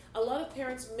do, a lot of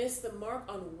parents miss the mark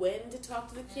on when to talk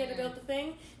to the kid about the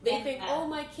thing. They think, oh,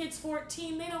 my kid's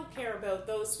 14, they don't care about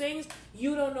those things.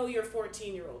 You don't know your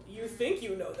 14-year-old. You think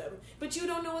you know them, but you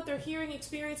don't know what they're hearing,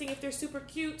 experiencing. If they're super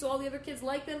cute, so all the other kids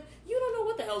like them, you don't know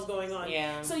what the hell's going on.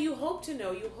 Yeah. So you hope to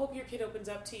know. You hope your kid opens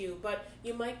up to you, but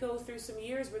you might go through some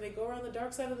years where they go around the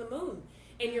dark side of the moon.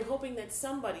 And you're hoping that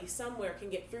somebody somewhere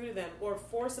can get through to them or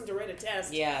force them to write a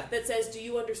test that says, do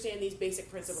you understand these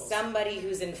basic principles? Somebody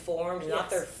who's informed,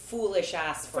 not their foolish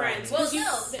ass friends. Well, Because you-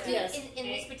 no. yes. In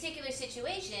this particular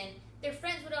situation, their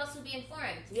friends would also be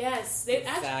informed. Yes,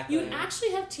 Exactly. you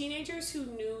actually have teenagers who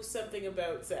knew something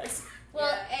about sex.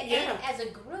 Well, Yeah. and as a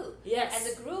group. Yes.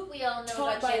 As a group, we all know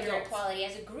Taught about by gender adults. equality.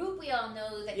 As a group, we all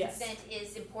know that Yes. consent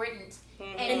is important.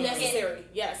 And necessary.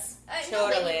 Yes. No,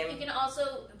 but Totally. you can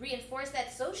also reinforce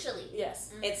that socially.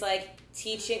 Yes. It's like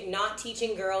not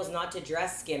teaching girls not to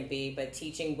dress skimpy, but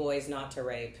teaching boys not to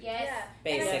rape. Yes. Yeah.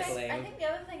 Basically. And I think the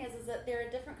other thing is that there are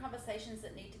different conversations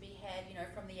that need to be had,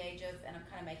 from the age of, and I'm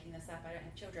kind of making this up, I don't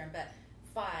have children, but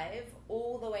 5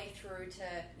 all the way through to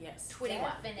Yes.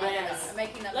 21. Definitely. Yes. I'm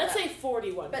making numbers Let's up. say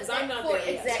 41, because that I'm not for- there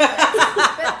yet. Exactly.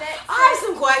 But that's I have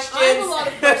some questions. I have a lot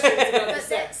of questions about the But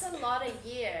sex. that's a lot of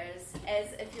years,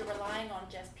 as if you're relying on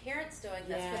just parents doing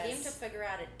this, for them Yes. to figure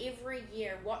out at every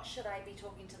year, what should I be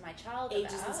talking to my child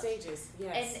Ages about? and stages.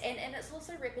 Yes. And it's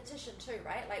also repetition too,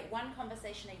 right? Like one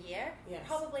conversation a year, Yes.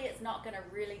 probably it's not going to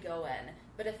really go in.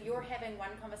 But if you're having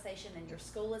one conversation and your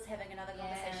school is having another Yeah,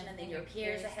 conversation and then and your your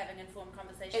peers peers. are having informed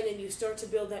conversations, And then you start to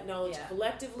build that knowledge Yeah.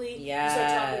 collectively. Yes. You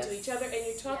start talking to each other, and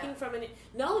you're talking Yeah. from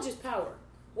knowledge is power.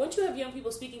 Once you have young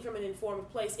people speaking from an informed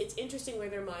place, it's interesting where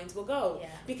their minds will go. Yeah.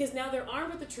 Because now they're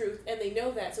armed with the truth, and they know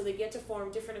that, so they get to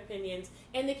form different opinions,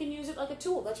 and they can use it like a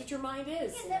tool. That's what your mind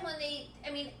is. And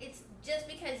then it's just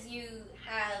because you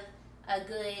have a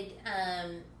good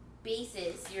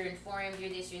basis, you're informed, you're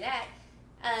this, you're that,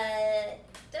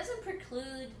 doesn't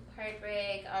preclude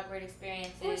heartbreak, awkward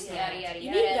experiences, yada, yada, You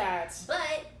yada. need that.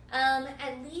 But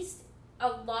at least a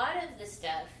lot of the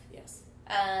stuff, Yes.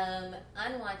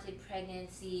 unwanted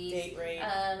pregnancies, Date rape.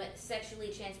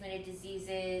 sexually transmitted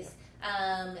diseases,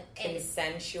 and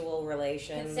Consensual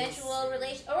relations. consensual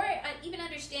relation, or even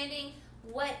understanding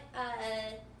what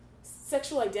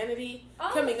Sexual identity, all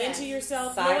of coming that. into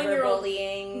yourself, knowing your own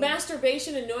Cyberbullying.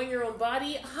 masturbation and knowing your own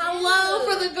body. Hello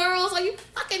for the girls. Are you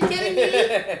fucking kidding me?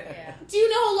 yeah. Do you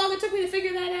know how long it took me to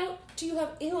figure that out? Do you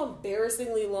know how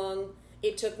embarrassingly long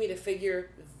it took me to figure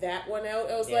that one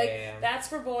out? I was Yeah. that's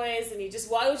for boys, and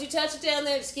why would you touch it down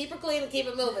there? Just keep her clean and keep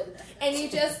it moving. And you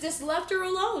just left her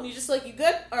alone. You just like, you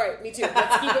good? All right, me too.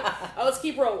 Let's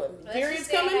keep rolling. Let's Period's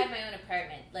just say coming. I had my own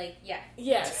apartment. Like, yeah.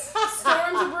 Yes,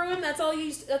 storms are brewing. That's all you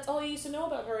used to know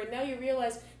about her, and now you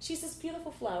realize she's this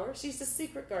beautiful flower. She's this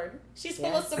secret garden. She's full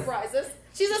of Yes. surprises.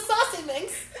 She's a saucy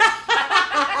minx,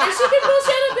 and she can push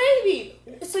out a baby.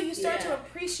 So you start to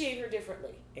appreciate her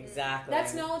differently. Exactly.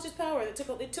 That's knowledge is power. It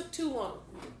took too long.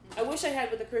 I wish I had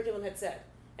what the curriculum had said,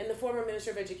 and the former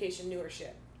Minister of Education knew her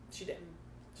shit. She didn't.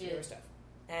 She knew her stuff.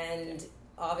 And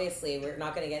obviously, we're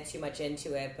not going to get too much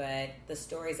into it, but the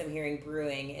stories I'm hearing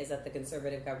brewing is that the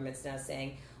Conservative government's now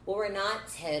saying, well, we're not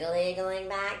totally going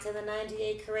back to the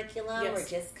 98 curriculum. Yes. We're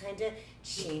just kind of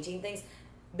changing things.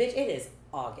 Bitch, it is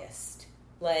August.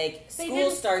 Like, They school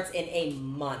didn't- starts in a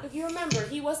month. If you remember,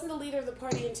 he wasn't the leader of the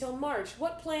party until March.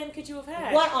 What plan could you have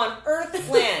had? What on earth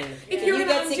plan If can you're you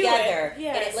gonna get undo together? it,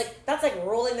 yes. And it, like, that's like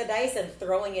rolling the dice and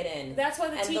throwing it in. That's why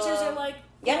the And teachers are like,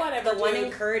 Yeah, whatever, the one dude.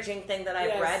 encouraging thing that I've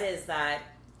Yes. read is that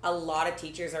a lot of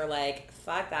teachers are like,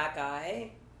 fuck that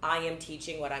guy. I am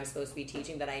teaching what I'm supposed to be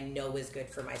teaching that I know is good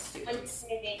for my students.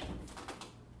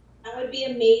 That would be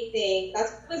amazing.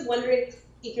 That's what I was wondering if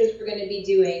teachers were going to be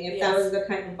doing, if that Yes. was the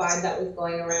kind of vibe that was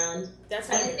going around. That's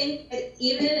And what I think that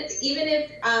even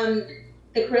if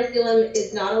the curriculum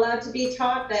is not allowed to be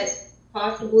taught, that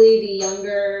possibly the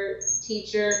younger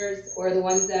teachers or the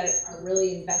ones that are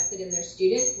really invested in their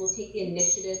students will take the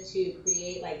initiative to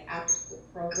create like after school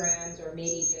programs or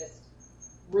maybe just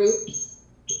groups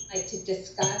like to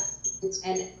discuss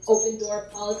an open door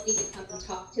policy to come and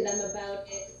talk to them about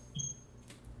it.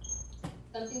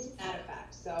 Something to that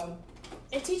effect. So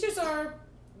And teachers are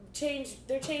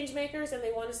they're change makers, and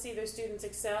they want to see their students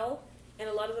excel. And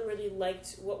a lot of them really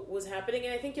liked what was happening.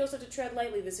 And I think you also have to tread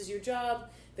lightly. This is your job.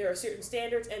 There are certain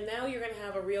standards, and now you're going to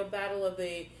have a real battle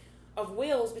of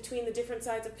wills between the different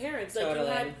sides of parents. Like Totally.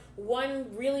 you had one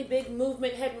really big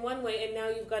movement heading one way, and now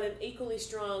you've got an equally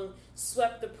strong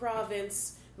swept the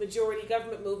province majority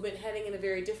government movement heading in a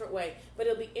very different way. But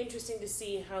it'll be interesting to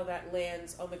see how that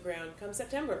lands on the ground come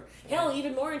September. Hell,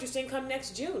 even more interesting come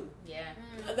next June. Yeah.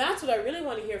 That's what I really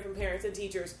want to hear from parents and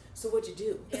teachers. So what'd you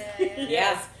do? Yeah.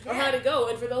 Yes. Or how'd it go?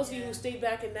 And for those of you who stayed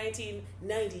back in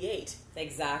 1998,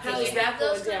 Exactly. How Did is you that have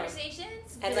those going down?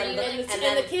 conversations? And Were then you look- gonna-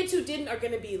 and the kids who didn't are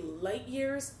going to be light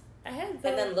years ahead.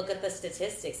 And then look at the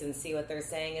statistics and see what they're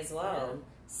saying as well. Yeah.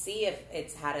 See if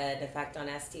it's had an effect on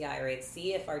STI rates.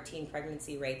 See if our teen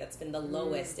pregnancy rate, that's been the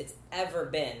lowest it's ever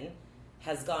been,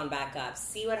 has gone back up.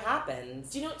 See what happens.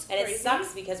 Do you know what's And crazy? it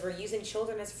sucks because we're using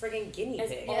children as friggin' guinea As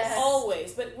pigs. Yes.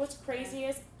 always. But what's crazy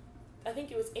is, I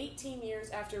think it was 18 years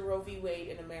after Roe v. Wade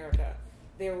in America,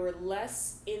 there were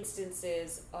less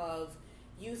instances of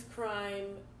youth crime,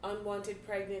 unwanted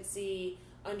pregnancy,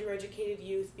 undereducated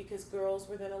youth, because girls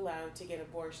were then allowed to get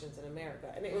abortions in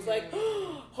America. And it was like,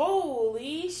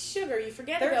 holy sugar, you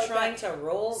forget They're about trying that. to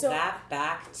roll So- that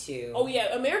back to... Oh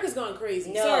yeah, America's gone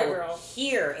crazy. No, Sorry, girl.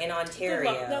 here in Good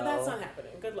Ontario. luck. No, that's not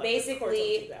happening. Good luck. Basically, Of course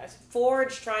don't do that.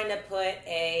 Forge trying to put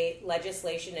a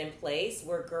legislation in place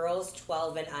where girls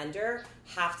 12 and under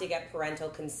have to get parental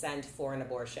consent for an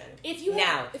abortion. If you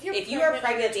Now, if you're if you are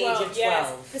pregnant at the age of 12,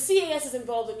 yes, the CAS is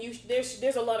involved, and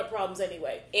there's a lot of problems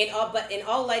anyway. but in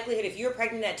all likelihood, if you're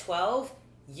pregnant at 12,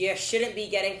 you shouldn't be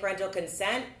getting parental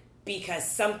consent because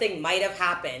something might have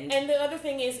happened. And the other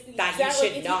thing is That you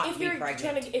should if not if be you're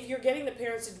pregnant. if you're getting the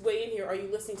parents to weigh in here, are you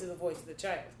listening to the voice of the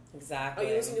child? Exactly. Are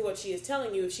you listening to what she is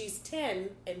telling you? If she's 10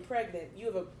 and pregnant,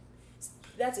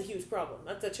 that's a huge problem.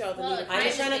 That's a child that Well, needs. I'm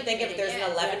just trying to think if there's Yeah.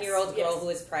 an 11-year-old girl Yes. who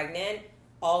is pregnant,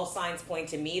 all signs point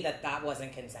to me that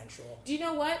wasn't consensual. Do you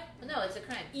know what? No, it's a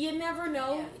crime. You never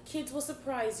know. Yeah. Kids will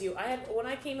surprise you. When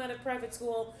I came out of private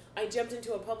school, I jumped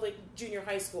into a public junior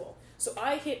high school. So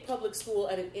I hit public school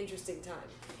at an interesting time.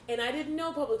 And I didn't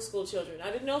know public school children.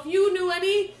 I didn't know if you knew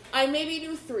any. I maybe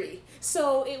knew 3.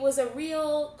 So it was a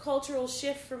real cultural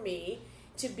shift for me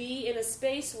to be in a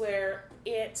space where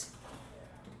it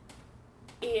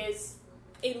is,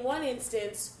 in one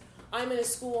instance, I'm in a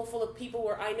school full of people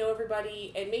where I know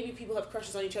everybody, and maybe people have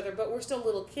crushes on each other, but we're still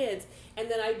little kids. And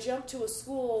then I jumped to a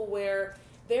school where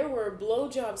there were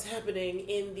blowjobs happening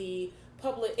in the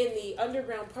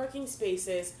underground parking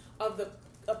spaces of the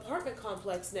apartment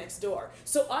complex next door.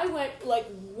 So I went like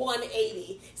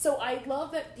 180. So I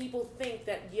love that people think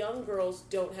that young girls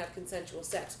don't have consensual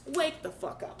sex. Wake the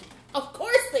fuck up. Of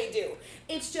course they do.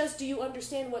 It's just, do you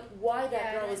understand why that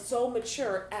Yeah, girl I is so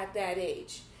mature at that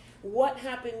age? What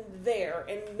happened there?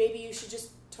 And maybe you should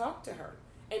just talk to her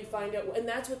and find out. And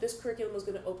that's what this curriculum was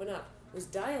going to open up, was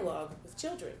dialogue with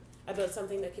children about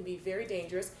something that can be very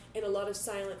dangerous and a lot of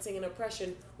silencing and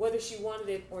oppression, whether she wanted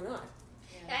it or not.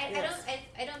 Yes.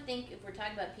 I don't think if we're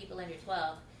talking about people under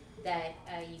 12 that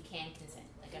you can consent.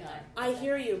 Like I'm not. I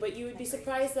hear you, but you would be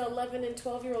surprised the 11 and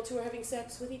 12-year-olds who are having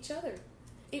sex with each other.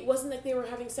 It wasn't that they were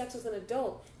having sex with an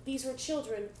adult. These were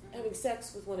children having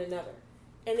sex with one another.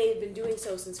 And they had been doing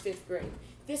so since 5th grade.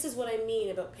 This is what I mean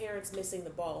about parents missing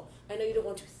the ball. I know you don't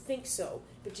want to think so,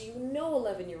 but do you know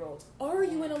 11-year-olds? Are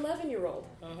you an 11-year-old?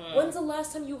 Mhm. When's the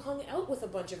last time you hung out with a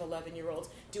bunch of 11-year-olds?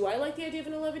 Do I like the idea of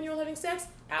an 11-year-old having sex?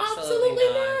 Absolutely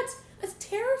not. That's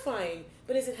terrifying.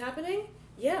 But is it happening?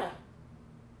 Yeah.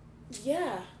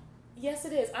 Yeah. Yes,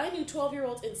 it is. I knew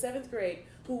 12-year-olds in 7th grade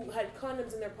who had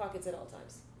condoms in their pockets at all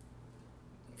times.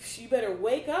 you better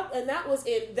wake up. And that was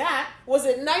in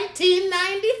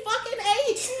 1990 fucking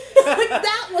 8.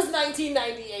 That was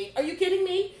 1998. Are you kidding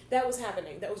me? That was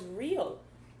happening. That was real.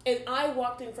 And I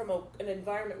walked in from an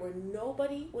environment where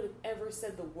nobody would have ever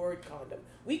said the word condom.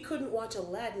 We couldn't watch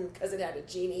Aladdin because it had a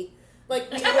genie. Like,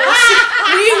 we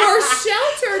were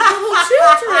sheltered little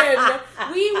children.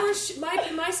 We were,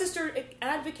 my sister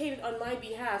advocated on my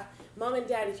behalf, Mom and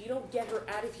Dad, if you don't get her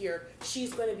out of here,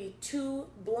 she's going to be too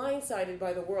blindsided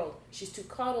by the world. She's too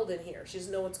coddled in here. She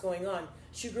doesn't know what's going on.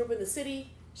 She grew up in the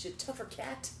city. She's a tougher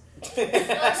cat.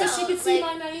 So she could see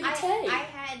my naivete.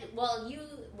 You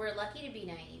were lucky to be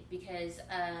naive because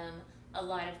a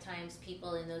lot of times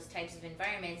people in those types of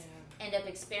environments end up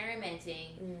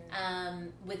experimenting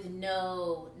with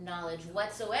no knowledge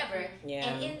whatsoever. Yeah.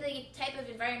 And in the type of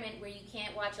environment where you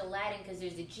can't watch Aladdin because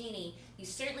there's a genie, you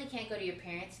certainly can't go to your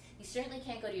parents, you certainly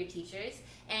can't go to your teachers,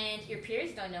 and your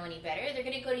peers don't know any better. They're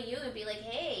going to go to you and be like,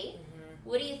 hey,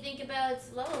 what do you think about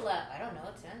la la la? I don't know,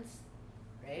 it sounds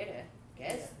right, I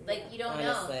guess. Yeah. Like, you don't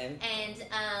Honestly.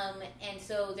 know. And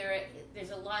so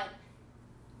there's a lot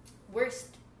worse.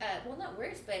 Well, not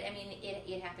worse, but I mean,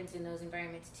 it happens in those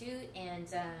environments too, and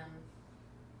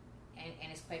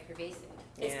it's quite pervasive.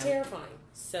 It's terrifying.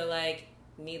 So, like,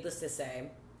 needless to say,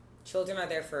 children are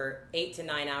there for 8 to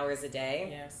 9 hours a day.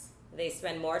 Yes. They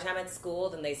spend more time at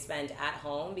school than they spend at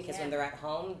home because when they're at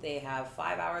home, they have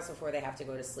 5 hours before they have to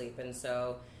go to sleep. And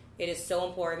so it is so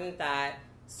important that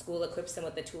school equips them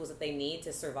with the tools that they need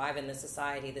to survive in this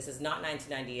society. This is not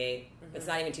 1998. It's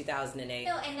not even 2008.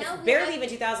 No, and now it's barely even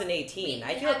 2018.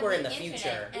 I feel like we're in the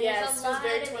future. And yes, there's a lot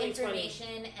very of 2020.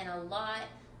 information and a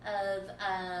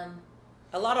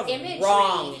lot of imagery.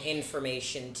 Wrong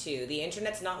information too. The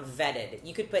internet's not vetted.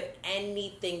 You could put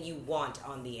anything you want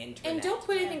on the internet. And don't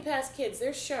put anything past kids.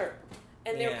 They're sharp,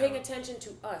 and they're paying attention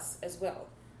to us as well.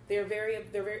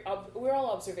 We're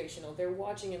all observational. They're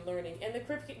watching and learning. And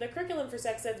the curriculum for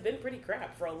sex ed's been pretty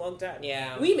crap for a long time.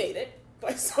 Yeah. We made it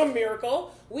by some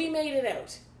miracle. We made it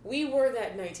out. We were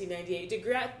that 1998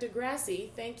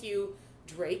 Degrassi. Thank you,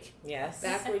 Drake. Yes.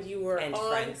 Back when you were and on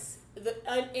Friends.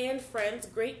 And Friends.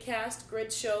 Great cast,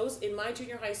 great shows. In my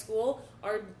junior high school,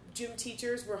 our gym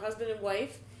teachers were husband and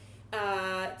wife.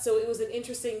 So it was an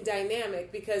interesting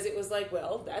dynamic because it was like,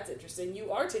 well, that's interesting.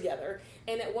 You are together.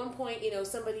 And at one point,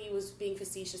 somebody was being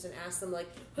facetious and asked them, like,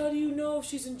 how do you know if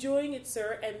she's enjoying it,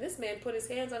 sir? And this man put his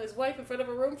hands on his wife in front of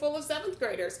a room full of 7th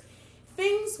graders.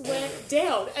 Things went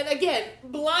down. And again,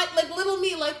 blind, like little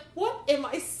me, like, what am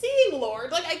I seeing,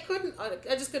 Lord? Like, I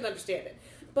just couldn't understand it.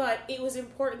 But it was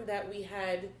important that we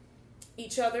had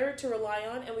each other to rely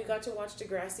on, and we got to watch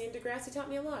Degrassi, and Degrassi taught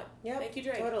me a lot. Yeah, thank you,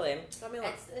 Drake. Totally. Taught me a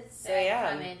lot. That's So,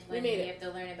 yeah. comment when you have to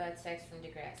learn about sex from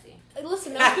Degrassi.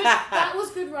 Listen, that was good. That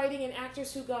was good writing, and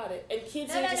actors who got it, and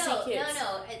kids need to see kids.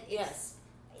 No. Yes,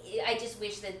 I just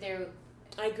wish that there.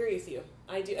 I agree with you.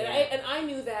 I do, Yeah. and I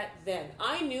knew that then.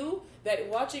 I knew that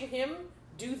watching him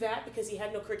do that because he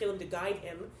had no curriculum to guide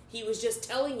him. He was just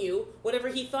telling you whatever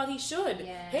he thought he should.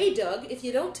 Yeah. Hey, Doug, if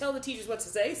you don't tell the teachers what to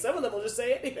say, some of them will just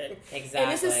say anything. Exactly.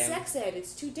 And this is sex ed.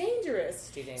 It's too dangerous. It's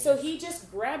too dangerous. So he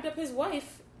just grabbed up his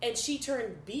wife, and she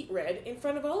turned beet red in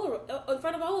front of all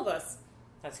of us.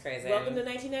 That's crazy. Welcome to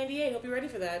 1998. Hope you're ready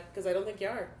for that, because I don't think you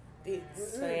are.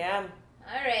 So yeah,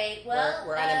 All right. Well,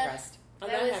 we're unimpressed. I'm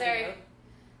that not was happy our. now.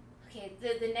 Okay,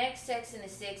 the next Sex in the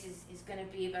Six is going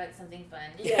to be about something fun.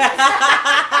 Yes.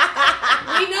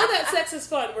 We know that sex is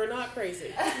fun. We're not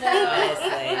crazy.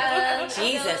 Honestly.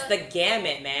 Jesus, so- the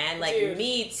gamut, man. Like, Dude.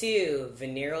 Me Too,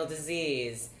 venereal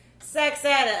disease, sex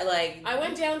ed, like... I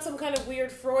went down some kind of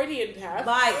weird Freudian path.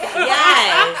 My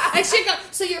yes. I should go.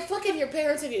 So you're fucking your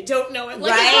parents and you don't know it.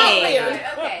 Like, Right. It's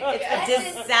not weird. Okay, It's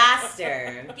a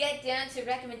disaster. Get down to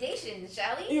recommendations,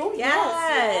 shall we? Oh,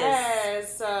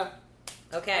 Yes. yes.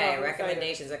 Okay, I'm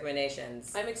recommendations.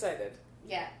 I'm excited.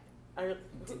 Yeah.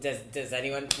 Does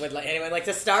anyone like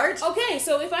to start? Okay,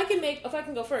 so if I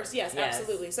can go first, yes, Yes.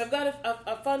 absolutely. So I've got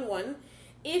a fun one.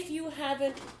 If you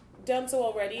haven't done so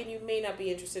already, and you may not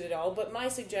be interested at all, but my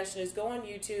suggestion is go on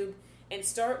YouTube and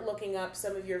start looking up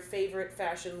some of your favorite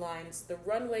fashion lines. The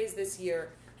runways this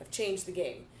year have changed the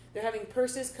game. They're having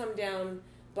purses come down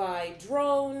by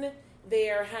drone. They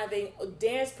are having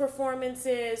dance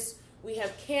performances. We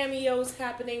have cameos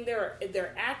happening. There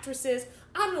are actresses.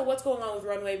 I don't know what's going on with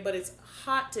runway, but it's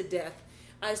hot to death.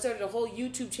 I started a whole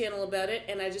YouTube channel about it,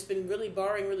 and I've just been really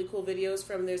borrowing really cool videos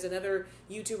from. There's another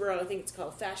YouTuber, I think it's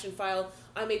called Fashion File.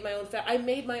 I made my own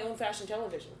fashion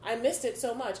television. I missed it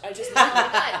so much. I just loved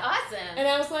it. Awesome. And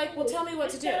I was like, well, tell me what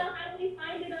to do. How do we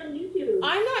find it on YouTube?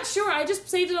 I'm not sure. I just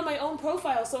saved it on my own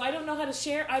profile, so I don't know how to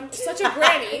share. I'm such a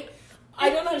granny. I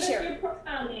don't know how to What's share your it.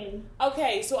 profile name?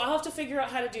 Okay, so I'll have to figure out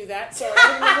how to do that. So I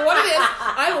don't remember what it is.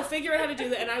 I will figure out how to do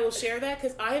that, and I will share that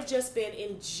because I have just been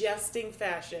ingesting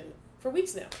fashion for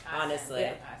weeks now. Honestly.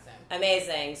 Yeah. Awesome.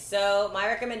 Amazing. So my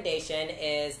recommendation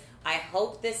is I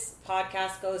hope this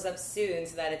podcast goes up soon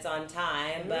so that it's on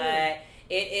time, but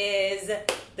it is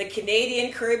the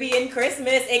Canadian Caribbean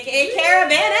Christmas, aka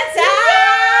Caravana Time!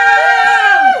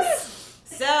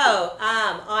 So,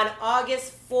 on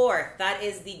August 4th, that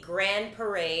is the grand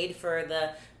parade for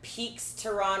the Peaks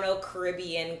Toronto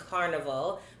Caribbean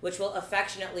Carnival, which will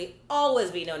affectionately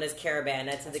always be known as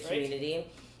Caravana to the That's right. community.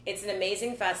 It's an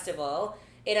amazing festival.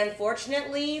 It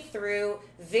unfortunately, through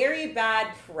very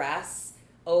bad press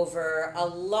over a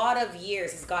lot of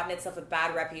years, has gotten itself a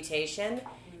bad reputation.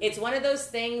 It's one of those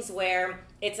things where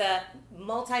it's a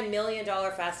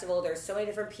multi-million-dollar festival. There's so many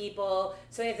different people,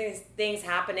 so many things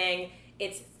happening.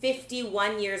 It's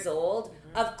 51 years old.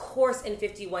 Of course, in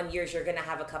 51 years, you're going to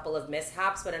have a couple of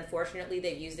mishaps, but unfortunately,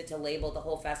 they've used it to label the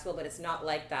whole festival, but it's not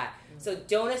like that. So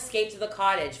don't escape to the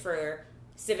cottage for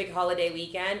Civic Holiday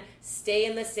Weekend. Stay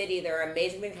in the city. There are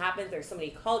amazing things happening. There's so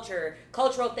many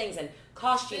cultural things and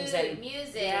costumes Food, and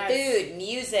music. Yes. food,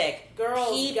 music, Girls,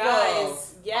 people,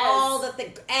 guys, yes. all the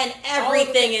things, and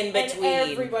everything in and between.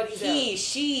 everybody's He,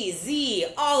 she, Z,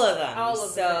 all of them. All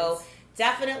of the so things.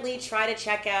 definitely try to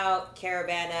check out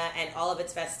Caravana and all of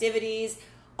its festivities.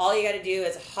 All you got to do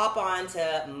is hop on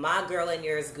to My Girl and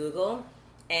Yours Google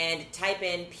and type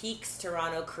in Peaks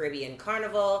Toronto Caribbean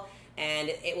Carnival, and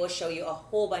it will show you a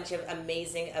whole bunch of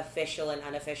amazing official and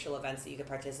unofficial events that you can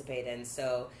participate in.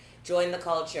 So join the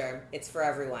culture. It's for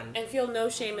everyone. And feel no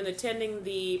shame in attending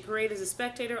the parade as a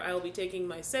spectator. I will be taking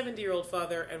my 70-year-old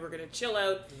father, and we're going to chill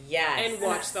out Yes. and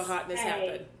watch the hotness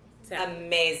happen. It's happening.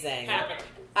 Amazing. Happening.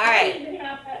 All right.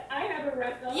 I have a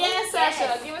record. Yes,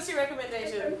 Sasha, give us your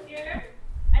recommendation.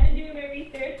 I've been doing my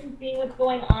research and seeing what's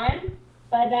going on,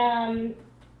 but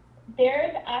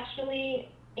there's actually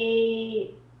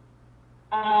a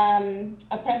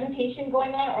presentation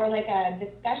going on, or like a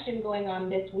discussion going on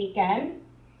this weekend.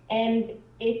 And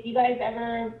if you guys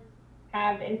ever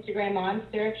have Instagram on,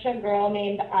 search a girl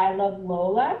named I Love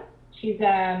Lola. She's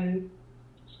from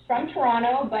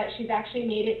Toronto, but she's actually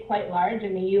made it quite large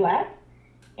in the U.S.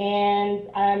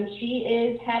 And she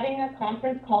is having a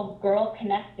conference called Girl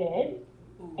Connected.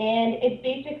 And it's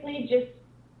basically just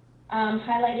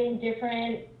highlighting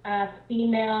different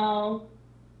female,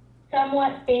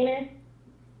 somewhat famous,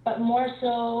 but more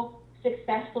so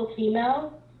successful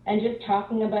females, and just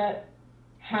talking about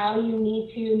how you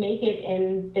need to make it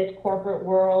in this corporate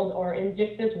world, or in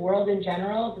just this world in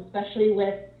general, especially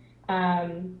with,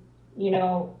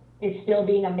 it still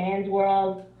being a man's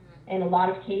world in a lot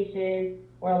of cases,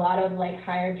 or a lot of like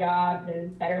higher jobs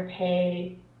and better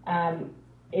pay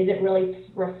isn't really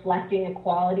reflecting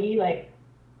equality.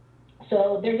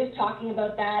 So they're just talking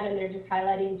about that, and they're just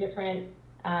highlighting different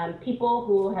people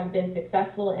who have been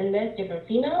successful in this, different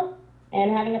females, and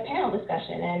having a panel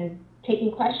discussion and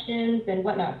taking questions and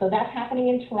whatnot. So that's happening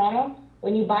in Toronto.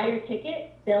 When you buy your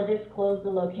ticket, they'll disclose the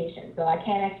location. So I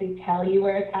can't actually tell you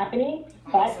where it's happening,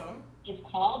 but it's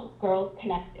called Girls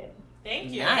Connected. Thank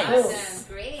you. Nice.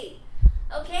 Awesome. Great.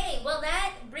 Okay, well,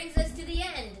 that brings us to the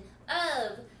end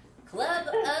of Club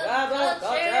of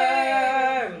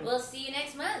Culture. We'll see you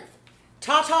next month.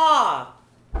 Ta-ta!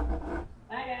 Bye,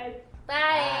 guys.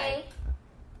 Bye.